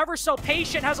lurk, ever so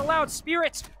patient, has allowed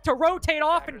Spirits to rotate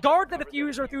off and guard the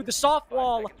diffuser through the soft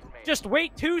wall. Just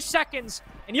wait 2 seconds,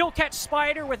 and you'll catch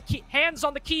Spider with hands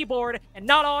on the keyboard and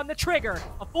not on the trigger.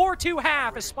 A 4-2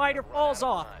 half as Spider falls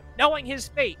off, knowing his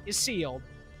fate is sealed.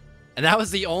 And that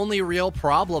was the only real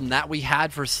problem that we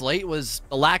had for Slate, was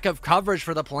the lack of coverage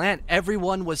for the plant.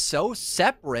 Everyone was so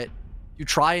separate to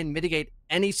try and mitigate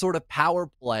any sort of power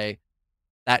play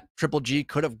that Triple G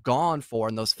could have gone for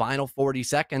in those final 40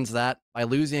 seconds, that by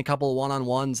losing a couple of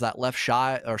one-on-ones, that left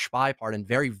Spy and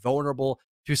very vulnerable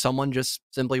to someone just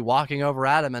simply walking over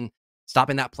at him and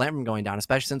stopping that plant from going down,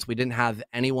 especially since we didn't have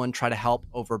anyone try to help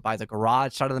over by the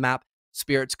garage side of the map.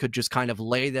 Spirits could just kind of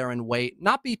lay there and wait,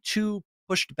 not be too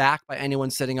pushed back by anyone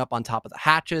sitting up on top of the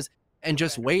hatches, and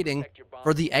just waiting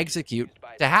for the execute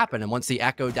to happen. And once the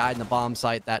Echo died in the bomb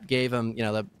site, that gave him,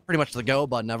 pretty much the go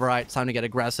button of, all right, it's time to get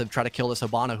aggressive, try to kill this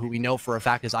Hibana, who we know for a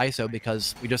fact is ISO,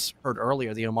 because we just heard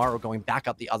earlier the Omaro going back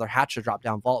up the other hatch to drop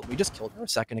down vault. We just killed her a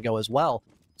second ago as well.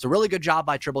 So really good job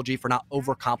by Triple G for not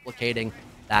overcomplicating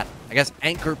that, I guess,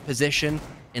 anchored position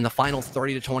in the final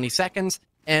 30 to 20 seconds,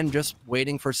 and just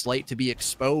waiting for Slate to be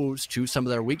exposed to some of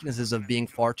their weaknesses of being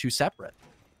far too separate.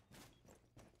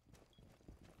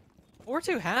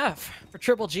 4-2 half for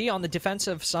Triple G on the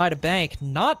defensive side of Bank.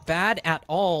 Not bad at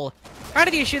all. Kind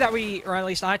of the issue that or at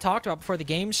least I talked about before the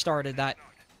game started, that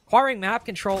acquiring map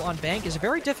control on Bank is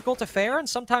very difficult to fare, and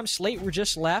sometimes Slate were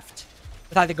just left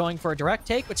with either going for a direct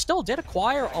take, but still did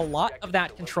acquire a lot of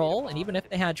that control, and even if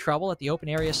they had trouble at the open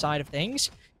area side of things,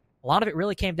 a lot of it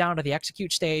really came down to the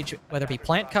execute stage, whether it be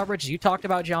plant coverage, as you talked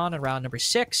about, John, in round number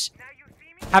 6,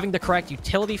 having the correct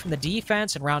utility from the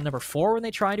defense in round number 4 when they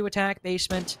try to attack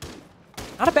basement.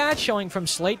 Not a bad showing from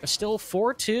Slate, but still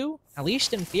 4-2. At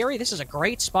least in theory, this is a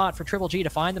great spot for Triple G to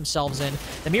find themselves in.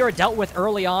 The mirror dealt with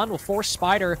early on will force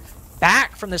Spider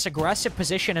back from this aggressive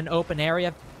position in open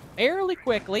area fairly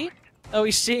quickly. Though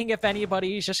he's seeing if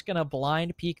anybody's just going to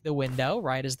blind peek the window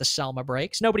right as the Selma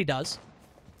breaks. Nobody does.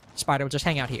 Spider will just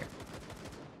hang out here.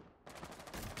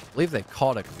 I believe they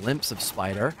caught a glimpse of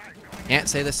Spider. Can't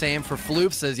say the same for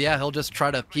Floofs, as yeah, he'll just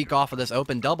try to peek off of this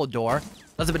open double door.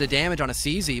 Does a bit of damage on a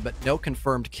CZ, but no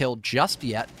confirmed kill just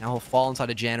yet. Now he'll fall inside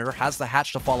a janitor, has the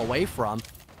hatch to fall away from.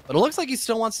 But it looks like he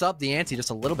still wants to up the ante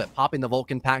just a little bit, popping the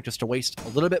Vulcan pack just to waste a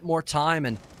little bit more time,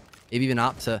 and maybe even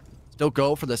opt to still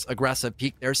go for this aggressive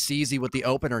peek. There's CZ with the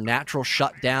opener, natural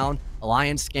shut down,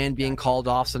 Alliance scan being called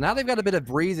off. So now they've got a bit of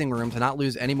breathing room to not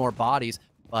lose any more bodies.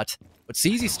 But with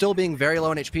CZ still being very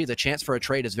low in HP, the chance for a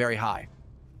trade is very high.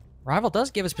 Rival does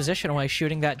give his position away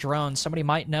shooting that drone. Somebody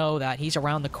might know that he's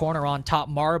around the corner on top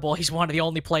marble. He's one of the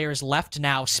only players left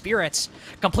now. Spirits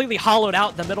completely hollowed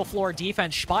out the middle floor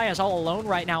defense. Spy is all alone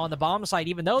right now on the bomb site,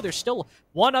 even though there's still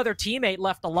one other teammate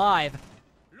left alive.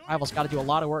 Rival's got to do a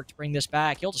lot of work to bring this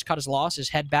back. He'll just cut his losses,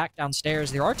 head back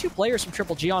downstairs. There are 2 players from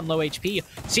Triple G on low HP.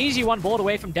 CZ 1 bullet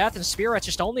away from death, and Spirits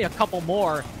just only a couple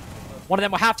more. One of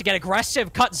them will have to get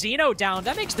aggressive, cut Xeno down.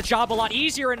 That makes the job a lot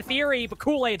easier in theory, but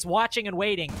Kool-Aid's watching and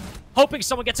waiting, hoping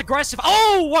someone gets aggressive.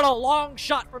 Oh, what a long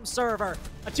shot from Server.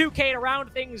 A 2K to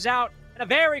round things out, and a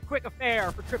very quick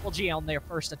affair for Triple G on their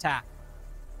first attack.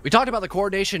 We talked about the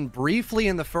coordination briefly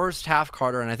in the first half,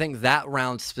 Carter, and I think that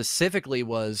round specifically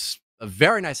was a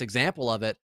very nice example of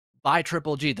it by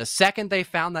Triple G. The second they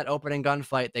found that opening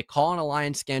gunfight, they call an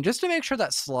Alliance scan just to make sure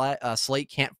that Slate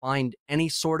can't find any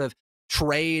sort of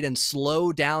trade and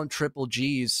slow down Triple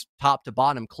G's top to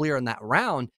bottom clear in that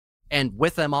round. And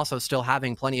with them also still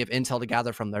having plenty of intel to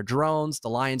gather from their drones, the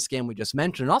Lion skin we just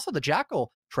mentioned, and also the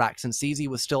Jackal track since CZ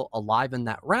was still alive in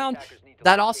that round,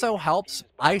 that also helps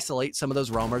isolate some of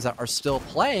those roamers that are still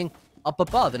playing up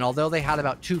above. And although they had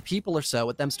about 2 people or so,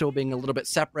 with them still being a little bit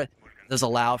separate, does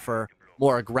allow for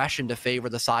more aggression to favor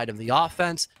the side of the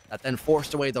offense that then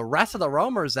forced away the rest of the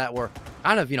roamers that were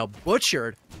kind of,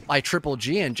 butchered by Triple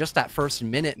G in just that first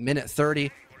minute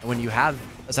 30. And when you have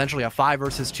essentially a 5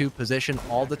 versus 2 position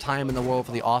all the time in the world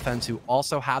for the offense who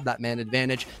also have that man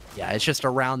advantage, yeah, it's just a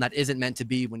round that isn't meant to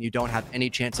be when you don't have any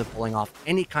chance of pulling off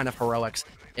any kind of heroics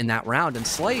in that round. And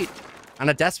Slate, kind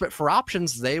of desperate for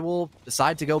options, they will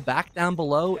decide to go back down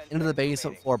below into the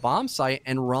basement floor bomb site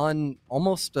and run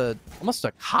almost a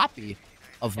copy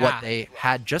of what they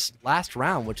had just last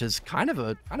round, which is kind of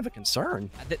a concern.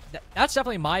 That's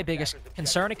definitely my biggest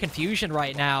concern and confusion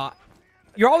right now.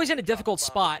 You're always in a difficult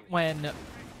spot when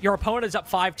your opponent is up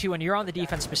 5-2 and you're on the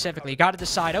defense specifically. You got to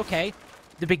decide, okay,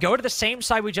 did we go to the same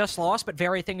side we just lost but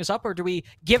vary things up, or do we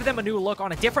give them a new look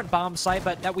on a different bomb site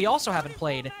but that we also haven't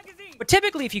played? But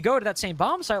typically, if you go to that same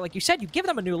bomb site, like you said, you give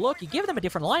them a new look, you give them a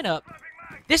different lineup.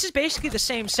 This is basically the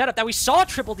same setup that we saw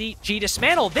Triple G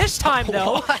dismantle. This time,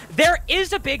 though, there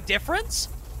is a big difference.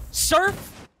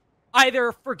 Surf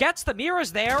either forgets the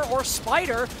mirror's there, or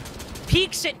Spider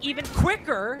peeks it even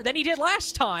quicker than he did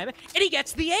last time, and he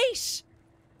gets the ace.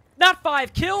 Not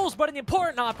 5 kills, but an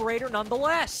important operator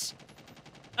nonetheless.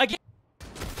 Again,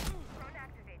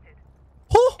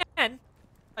 and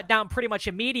down pretty much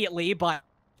immediately, but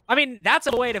I mean, that's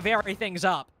a way to vary things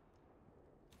up.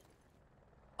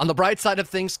 On the bright side of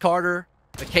things, Carter,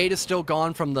 the Cade is still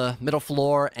gone from the middle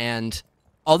floor, and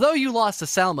although you lost the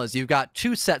Selmas, you've got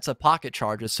 2 sets of pocket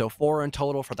charges, so 4 in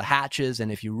total for the hatches, and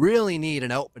if you really need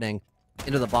an opening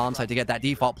into the bomb site to get that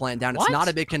default plant down, it's not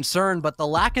a big concern, but the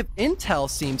lack of intel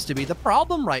seems to be the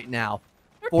problem right now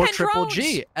for Triple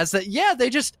G. As that, yeah, they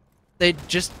just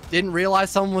didn't realize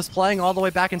someone was playing all the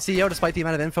way back in CEO, despite the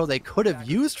amount of info they could have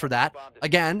used for that.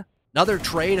 Again, another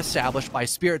trade established by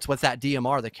Spirits with that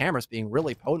DMR. The camera's being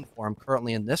really potent for him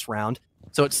currently in this round.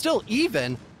 So it's still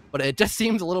even, but it just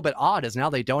seems a little bit odd as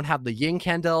now they don't have the Yin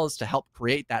Candles to help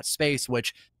create that space,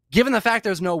 which, given the fact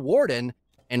there's no Warden,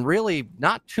 and really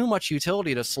not too much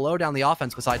utility to slow down the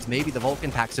offense besides maybe the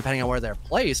Vulcan packs, depending on where they're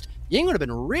placed, Ying would have been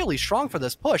really strong for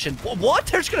this push. And what?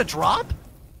 They're just going to drop?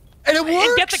 And it works!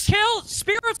 And get the kill!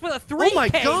 Spirits with a 3K! Oh my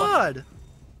god!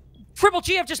 Triple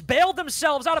G have just bailed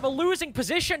themselves out of a losing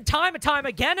position time and time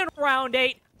again in round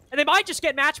 8, and they might just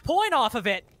get match point off of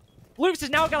it. Luke's has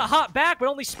now got a hot back, but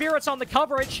only Spirits on the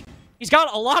coverage. He's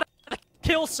got a lot of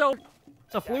kills, so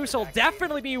Flus will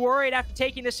definitely be worried after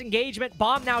taking this engagement.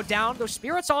 Bomb now down. Those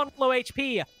Spirits on low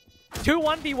HP. 2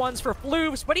 1v1s for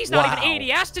Flus, but he's not even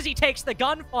ADS'd as he takes the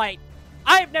gunfight.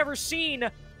 I have never seen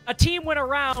a team win a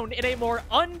round in a more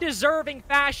undeserving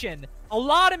fashion. A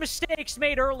lot of mistakes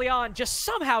made early on just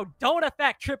somehow don't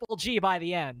affect Triple G by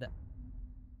the end.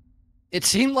 It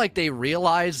seemed like they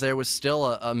realized there was still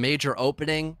a major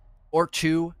opening or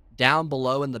 2 down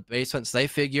below in the basement, so they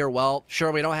figure, well,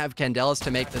 sure, we don't have Candelas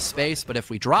to make the space, but if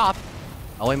we drop,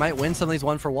 oh, we might win some of these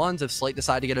 1-for-1s if Slate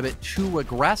decide to get a bit too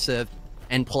aggressive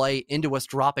and play into us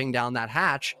dropping down that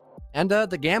hatch. And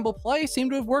the gamble play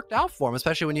seemed to have worked out for him,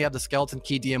 especially when you have the Skeleton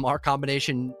Key DMR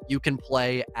combination. You can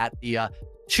play at the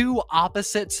 2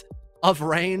 opposites of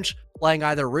range, playing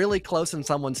either really close in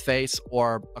someone's face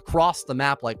or across the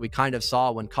map like we kind of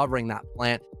saw when covering that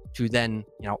plant, to then,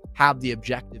 have the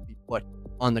objective be put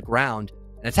on the ground.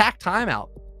 An attack timeout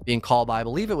being called by, I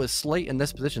believe it was Slate in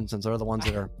this position, since they're the ones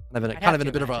that are kind of in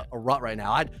a bit of a rut right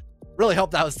now. I'd really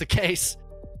hope that was the case.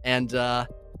 And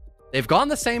they've gone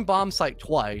the same bomb site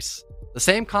twice, the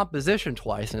same composition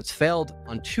twice, and it's failed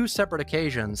on 2 separate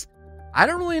occasions. I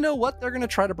don't really know what they're going to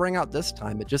try to bring out this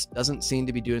time. It just doesn't seem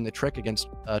to be doing the trick against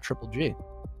Triple G. And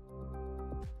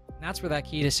that's where that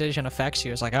key decision affects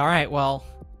you. It's like, all right, well,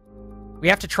 we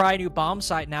have to try a new bomb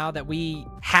site now that we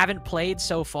haven't played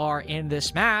so far in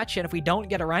this match. And if we don't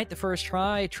get it right the first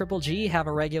try, Triple G have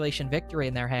a regulation victory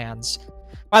in their hands.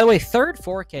 By the way, 3rd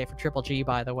 4K for Triple G,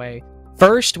 by the way.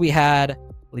 First we had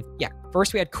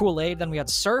Kool-Aid, then we had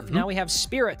Surf, now we have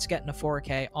Spirits getting a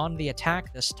 4K on the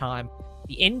attack this time.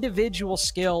 The individual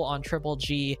skill on Triple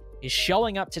G is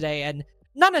showing up today, and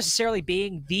not necessarily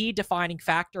being the defining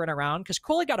factor in a round, because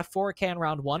Kool-Aid got a 4K in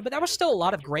round 1, but that was still a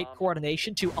lot of great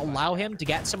coordination to allow him to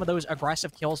get some of those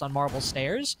aggressive kills on Marble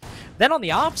Stairs. Then on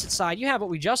the opposite side, you have what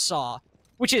we just saw,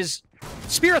 which is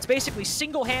Spirits basically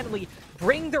single-handedly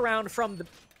bring the round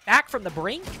back from the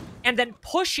brink, and then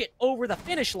push it over the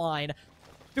finish line.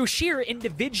 through sheer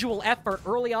individual effort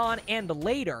early on and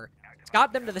later. It's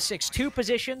got them to the 6-2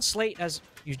 position. Slate, as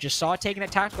you just saw, taking a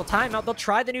tactical timeout. They'll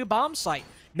try the new bomb site.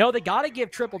 No, they got to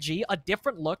give Triple G a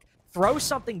different look, throw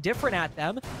something different at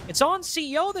them. It's on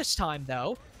CEO this time,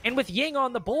 though, and with Ying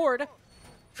on the board,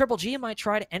 Triple G might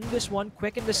try to end this one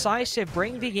quick and decisive,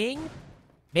 bring the Ying,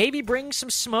 maybe bring some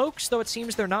smokes, though it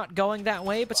seems they're not going that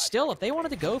way. But still, if they wanted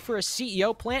to go for a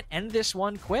CEO plant, end this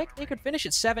one quick, they could finish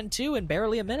at 7-2 in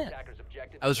barely a minute.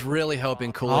 I was really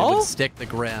hoping Kool-Aid would stick the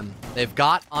Grim. They've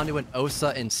got onto an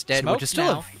Osa instead, which is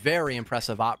still a very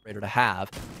impressive operator to have.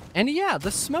 And yeah,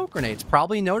 the smoke grenade's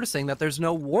probably noticing that there's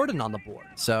no Warden on the board.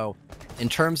 So in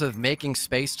terms of making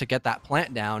space to get that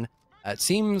plant down, it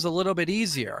seems a little bit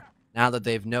easier now that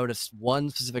they've noticed one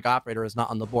specific operator is not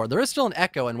on the board. There is still an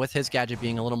Echo, and with his gadget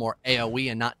being a little more AoE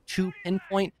and not too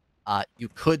pinpoint, you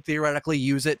could theoretically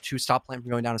use it to stop plant from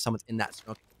going down if someone's in that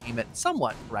smoke and aim it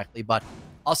somewhat correctly. But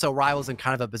also, Rival's in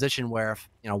kind of a position where if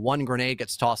one grenade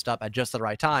gets tossed up at just the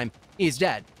right time, he's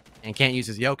dead and can't use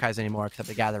his yokais anymore except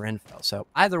to gather info. So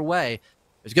either way,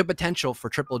 there's good potential for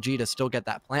Triple G to still get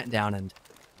that plant down and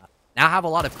now have a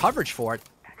lot of coverage for it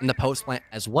in the post plant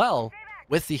as well,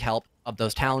 with the help of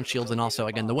those talent shields and also,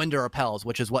 again, the window repels,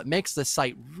 which is what makes this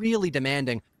site really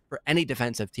demanding for any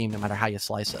defensive team, no matter how you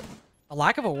slice it. The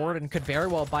lack of a Warden could very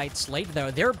well bite Slate,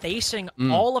 though. They're basing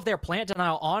all of their plant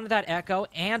denial on that Echo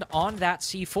and on that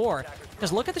C4.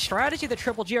 Because look at the strategy that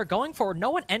Triple G are going for. No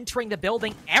one entering the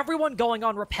building, everyone going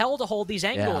on Repel to hold these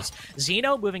angles. Yeah.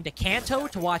 Zeno moving to Kanto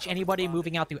to watch anybody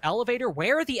moving out through elevator,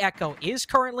 where the Echo is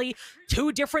currently.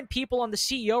 2 different people on the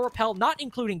CEO Repel, not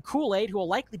including Kool-Aid, who will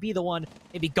likely be the one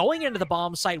maybe going into the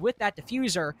bomb site with that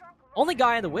diffuser. Only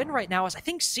guy in the win right now is, I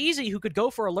think, CZ, who could go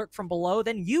for alert from below,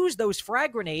 then use those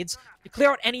frag grenades to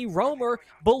clear out any roamer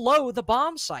below the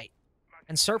bomb site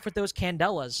and surf with those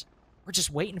Candelas. We're just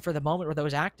waiting for the moment where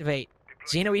those activate.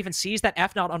 Zeno even sees that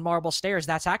F-Naut on Marble Stairs.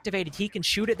 That's activated. He can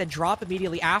shoot it, then drop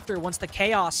immediately after once the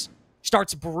chaos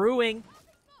starts brewing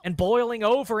and boiling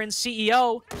over in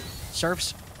CEO.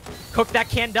 Surfs. Cook that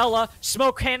Candela.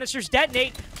 Smoke canisters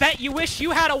detonate. Bet you wish you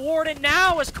had a Warden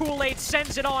now as Kool-Aid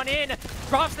sends it on in.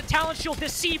 Drops the talent shield.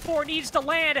 This C4 needs to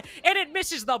land, and it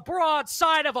misses the broad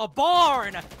side of a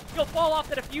barn. He'll fall off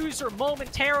the diffuser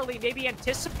momentarily, maybe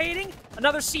anticipating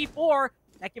another C4.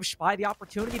 That gives Spy the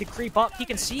opportunity to creep up. He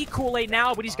can see Kool-Aid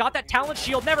now, but he's got that talent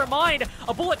shield. Never mind.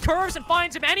 A bullet curves and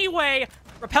finds him anyway.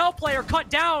 Repel player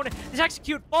cut down. His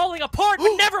execute falling apart,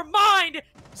 but never mind.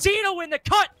 Zeno in the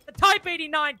cut. The Type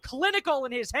 89 clinical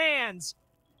in his hands.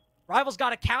 Rival's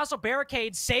got a castle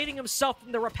barricade saving himself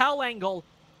from the Repel angle,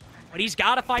 but he's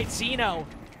got to fight Zeno,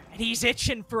 and he's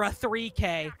itching for a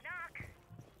 3K.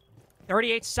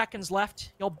 38 seconds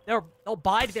left. They'll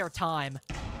bide their time.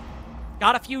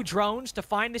 Got a few drones to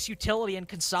find this utility and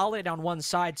consolidate on one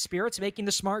side. Spirit's making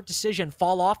the smart decision.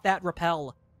 Fall off that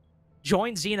Repel.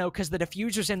 Join Zeno because the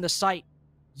diffuser's in the site.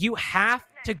 You have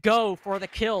to go for the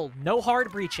kill. No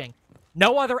hard breaching.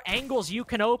 No other angles you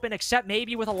can open except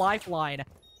maybe with a lifeline.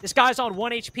 This guy's on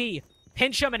 1 HP.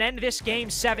 Pinch him and end this game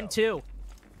 7-2.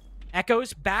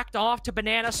 Echoes backed off to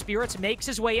Banana. Spirits makes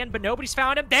his way in, but nobody's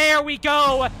found him. There we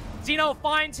go! Zeno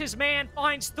finds his man,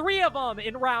 finds 3 of them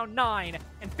in round 9,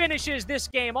 and finishes this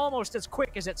game almost as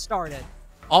quick as it started.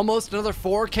 Almost another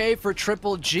 4K for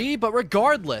Triple G, but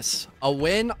regardless, a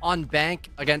win on Bank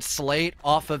against Slate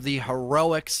off of the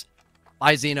heroics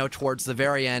by Zeno towards the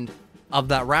very end of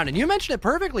that round. And you mentioned it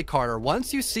perfectly, Carter.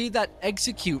 Once you see that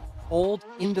execute hold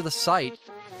into the site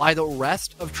by the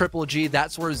rest of Triple G,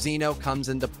 that's where Zeno comes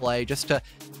into play, just to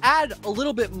add a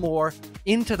little bit more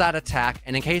into that attack.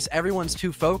 And in case everyone's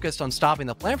too focused on stopping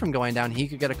the plant from going down, he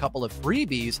could get a couple of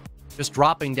freebies just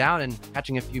dropping down and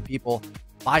catching a few people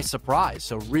by surprise.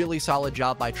 So really solid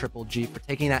job by Triple G for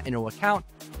taking that into account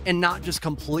and not just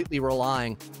completely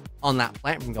relying on that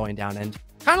plant from going down. And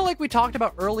kind of like we talked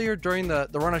about earlier during the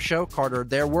run of show, Carter,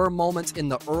 there were moments in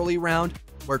the early round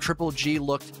where Triple G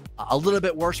looked a little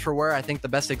bit worse for wear. I think the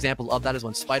best example of that is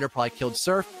when Spider probably killed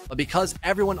Surf, but because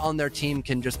everyone on their team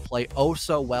can just play oh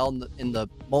so well in the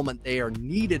moment they are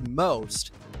needed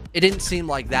most, it didn't seem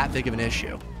like that big of an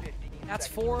issue. That's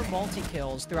 4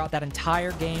 multi-kills throughout that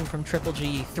entire game from Triple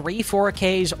G. 3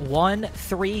 4Ks, 1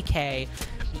 3K.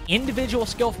 The individual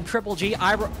skill from Triple G,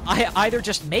 either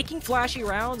just making flashy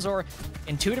rounds or,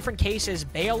 in 2 different cases,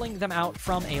 bailing them out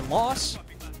from a loss,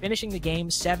 finishing the game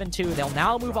 7-2. They'll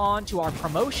now move on to our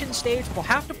promotion stage. We'll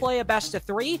have to play a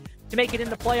best-of-3 to make it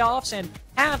into playoffs and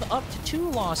have up to 2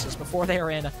 losses before they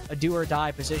are in a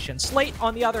do-or-die position. Slate,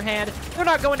 on the other hand, they're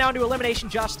not going down to elimination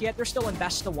just yet. They're still in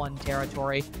best-of-1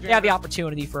 territory. They have the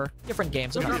opportunity for different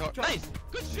games. Nice!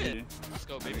 Good shit! Let's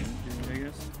go, baby.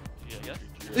 Yeah,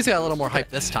 At least got a little more hype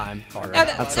this time, Carter.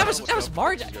 That was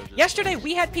March. Yesterday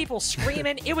we had people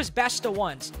screaming. It was best of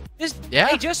ones.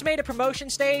 They just made a promotion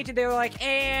stage and they were like,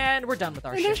 and we're done with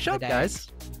our shit show, today. Guys.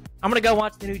 I'm gonna go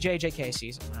watch the new JJK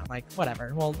season. I'm like,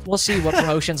 whatever. We'll see what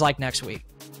promotion's like next week.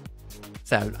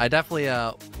 So I definitely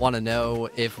want to know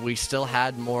if we still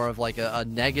had more of like a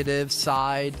negative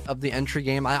side of the entry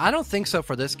game. I don't think so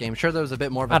for this game. Sure, there was a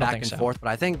bit more of a back and forth, but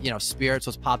I think, Spirits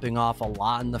was popping off a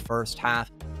lot in the first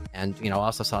half. And, I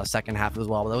also saw a second half as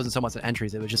well. But it wasn't so much in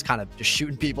entries. It was just kind of just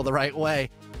shooting people the right way.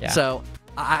 Yeah. So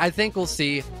I think we'll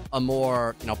see a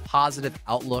more, positive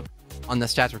outlook on the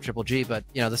stats for Triple G. But,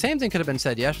 the same thing could have been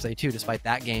said yesterday, too, despite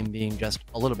that game being just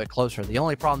a little bit closer. The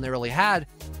only problem they really had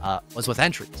was with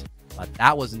entries. But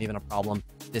that wasn't even a problem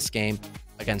this game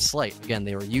against Slate. Again,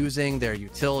 they were using their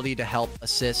utility to help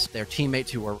assist their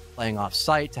teammates who were playing off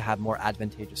site to have more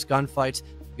advantageous gunfights.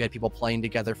 You had people playing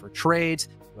together for trades.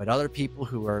 You had other people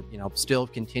who were, still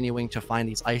continuing to find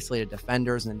these isolated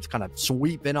defenders and then just kind of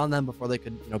sweep in on them before they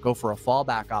could, go for a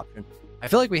fallback option. I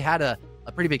feel like we had a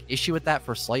pretty big issue with that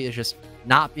for Slate, is just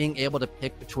not being able to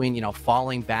pick between,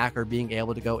 falling back or being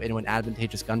able to go into an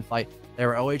advantageous gunfight. They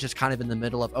were always just kind of in the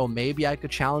middle of, oh, maybe I could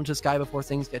challenge this guy before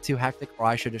things get too hectic, or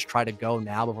I should just try to go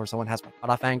now before someone has my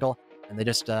cutoff angle. And they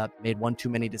just made one too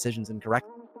many decisions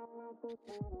incorrectly.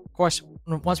 Of course,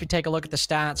 once we take a look at the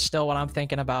stats, still what I'm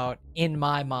thinking about in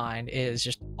my mind is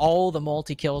just all the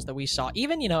multi-kills that we saw.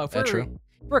 Even, if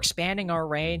we're expanding our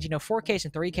range, 4Ks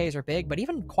and 3Ks are big, but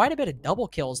even quite a bit of double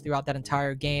kills throughout that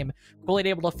entire game. Really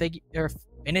able to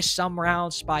finish some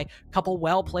rounds by a couple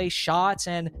well-placed shots,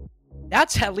 and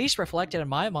that's at least reflected in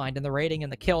my mind in the rating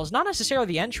and the kills. Not necessarily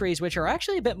the entries, which are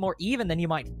actually a bit more even than you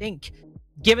might think.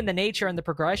 Given the nature and the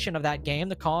progression of that game,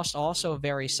 the cost also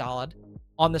very solid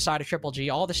on the side of Triple G.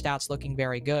 All the stats looking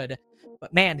very good.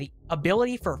 But man, the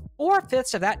ability for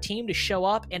 4/5 of that team to show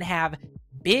up and have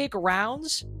big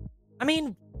rounds. I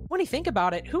mean, when you think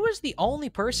about it, who is the only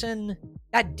person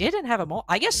that didn't have a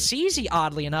I guess CZ,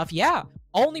 oddly enough, yeah.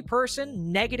 Only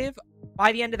person negative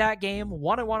by the end of that game,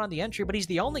 1-1 on the entry, but he's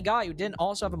the only guy who didn't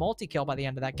also have a multi-kill by the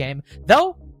end of that game.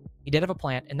 Though, he did have a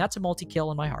plant, and that's a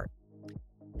multi-kill in my heart.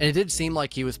 And it did seem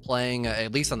like he was playing,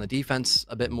 at least on the defense,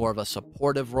 a bit more of a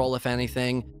supportive role, if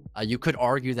anything. You could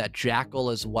argue that Jackal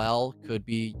as well could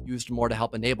be used more to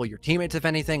help enable your teammates, if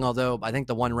anything, although I think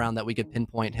the one round that we could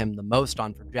pinpoint him the most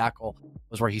on for Jackal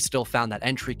was where he still found that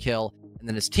entry kill, and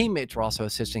then his teammates were also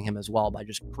assisting him as well by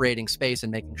just creating space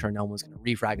and making sure no one was going to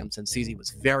refrag him, since CZ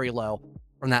was very low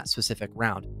from that specific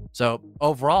round. So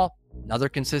overall, another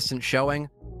consistent showing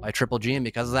by Triple G, and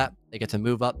because of that, they get to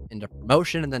move up into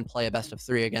promotion and then play a best of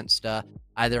 3 against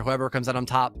either whoever comes out on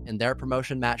top in their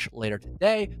promotion match later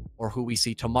today, or who we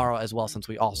see tomorrow as well, since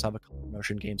we also have a couple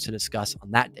promotion games to discuss on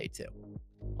that day too.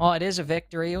 Well, it is a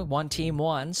victory, one team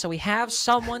won, so we have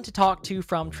someone to talk to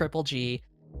from Triple G,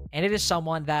 and it is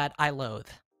someone that I loathe.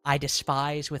 I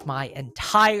despise with my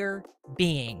entire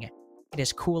being. It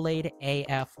is Kool-Aid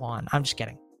AF1. I'm just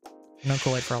kidding. I've known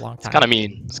Kool-Aid for a long time. It's kind of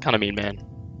mean. It's kind of mean, man.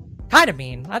 Kind of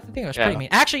mean. I think it was pretty mean.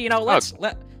 Actually,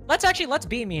 let's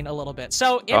be mean a little bit.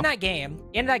 So in that game,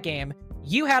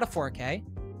 you had a 4K,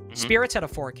 Spirits had a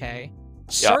 4K,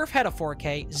 Surf had a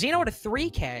 4K, Xeno had a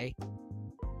 3K,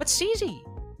 but CZ,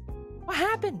 what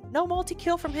happened? No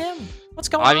multi-kill from him. What's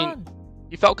going on?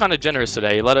 He felt kind of generous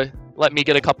today. He let me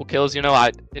get a couple kills.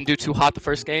 I didn't do too hot the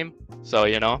first game, so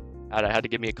I had to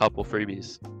give me a couple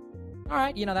freebies. All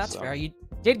right, that's fair. You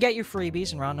did get your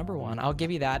freebies in round number 1. I'll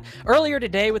give you that. Earlier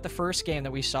today with the first game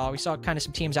that we saw kind of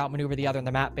some teams outmaneuver the other in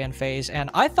the map ban phase, and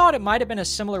I thought it might have been a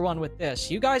similar one with this.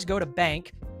 You guys go to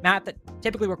Bank, map that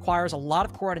typically requires a lot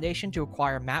of coordination to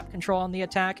acquire map control on the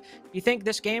attack. Do you think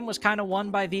this game was kind of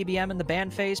won by VBM in the ban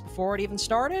phase before it even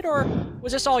started, or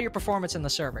was this all your performance in the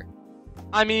server?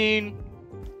 I mean,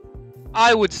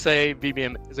 I would say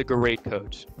VBM is a great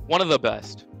coach. One of the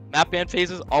best. Map ban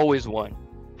phases always won.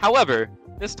 However,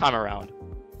 this time around,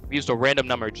 we used a random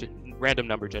number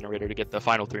generator to get the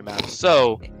final 3 maps.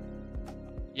 So,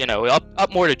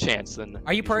 up more to chance than.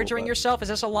 Are you perjuring yourself? Is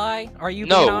this a lie? Are you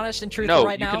being honest and truthful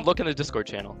right now? No, you can look in the Discord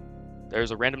channel.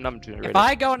 There's a random number generator. If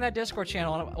I go in that Discord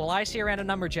channel, will I see a random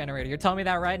number generator? You're telling me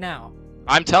that right now?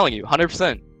 I'm telling you,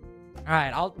 100%. All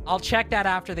right, I'll check that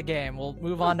after the game. We'll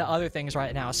move on to other things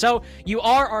right now. So you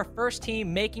are our first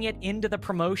team making it into the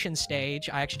promotion stage.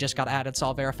 I actually just got added, so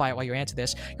I'll verify it while you answer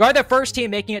this. You are the first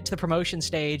team making it to the promotion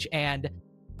stage, and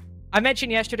I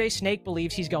mentioned yesterday Snake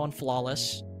believes he's going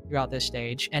flawless throughout this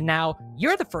stage, and now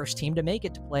you're the first team to make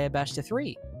it to play a best of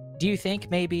 3. Do you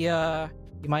think maybe you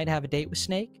might have a date with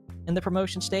Snake in the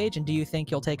promotion stage, and do you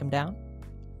think you'll take him down?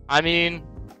 I mean,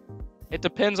 it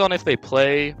depends on if they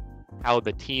play how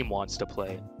the team wants to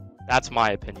play. That's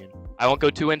my opinion. I won't go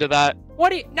too into that.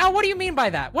 What do you mean by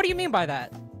that? What do you mean by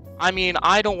that? I mean,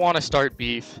 I don't want to start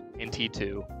beef in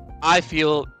T2. I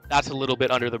feel that's a little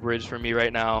bit under the bridge for me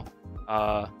right now.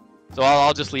 So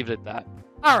I'll just leave it at that.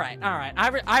 All right.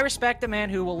 I respect the man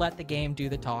who will let the game do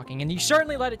the talking, and you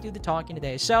certainly let it do the talking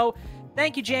today. So,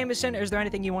 thank you, Jameson. Is there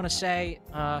anything you want to say?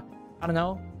 I don't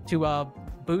know, to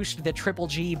boost the Triple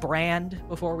G brand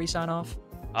before we sign off?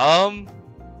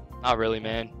 Not really,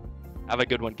 man. Have a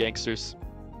good one, gangsters.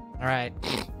 All right.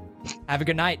 Have a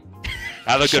good night.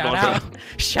 Have a good one.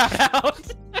 Shout out.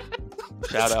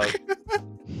 Shout out.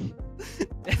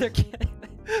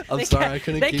 I'm sorry, I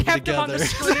couldn't keep it together. They kept him on the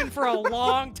screen for a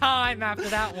long time after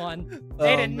that one.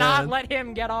 They did not let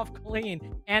him get off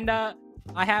clean. And I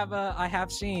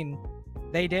have seen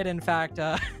they did in fact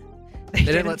they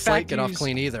didn't let Slate get off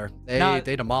clean either.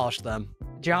 They demolished them.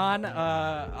 John,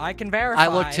 I can verify. I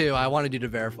looked too. I wanted you to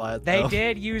verify it, though. They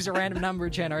did use a random number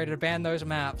generator to ban those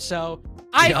maps. So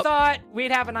I thought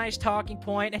we'd have a nice talking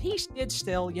point, and he did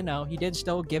still, he did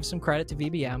still give some credit to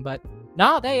VBM, but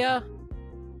no,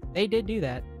 they did do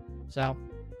that. So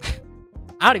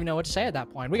I don't even know what to say at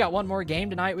that point. We got one more game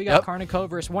tonight. We got Karnako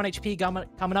versus 1HP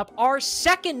coming up. Our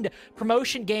second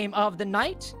promotion game of the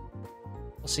night.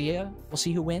 We'll see you. We'll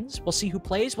see who wins. We'll see who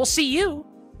plays. We'll see you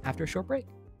after a short break.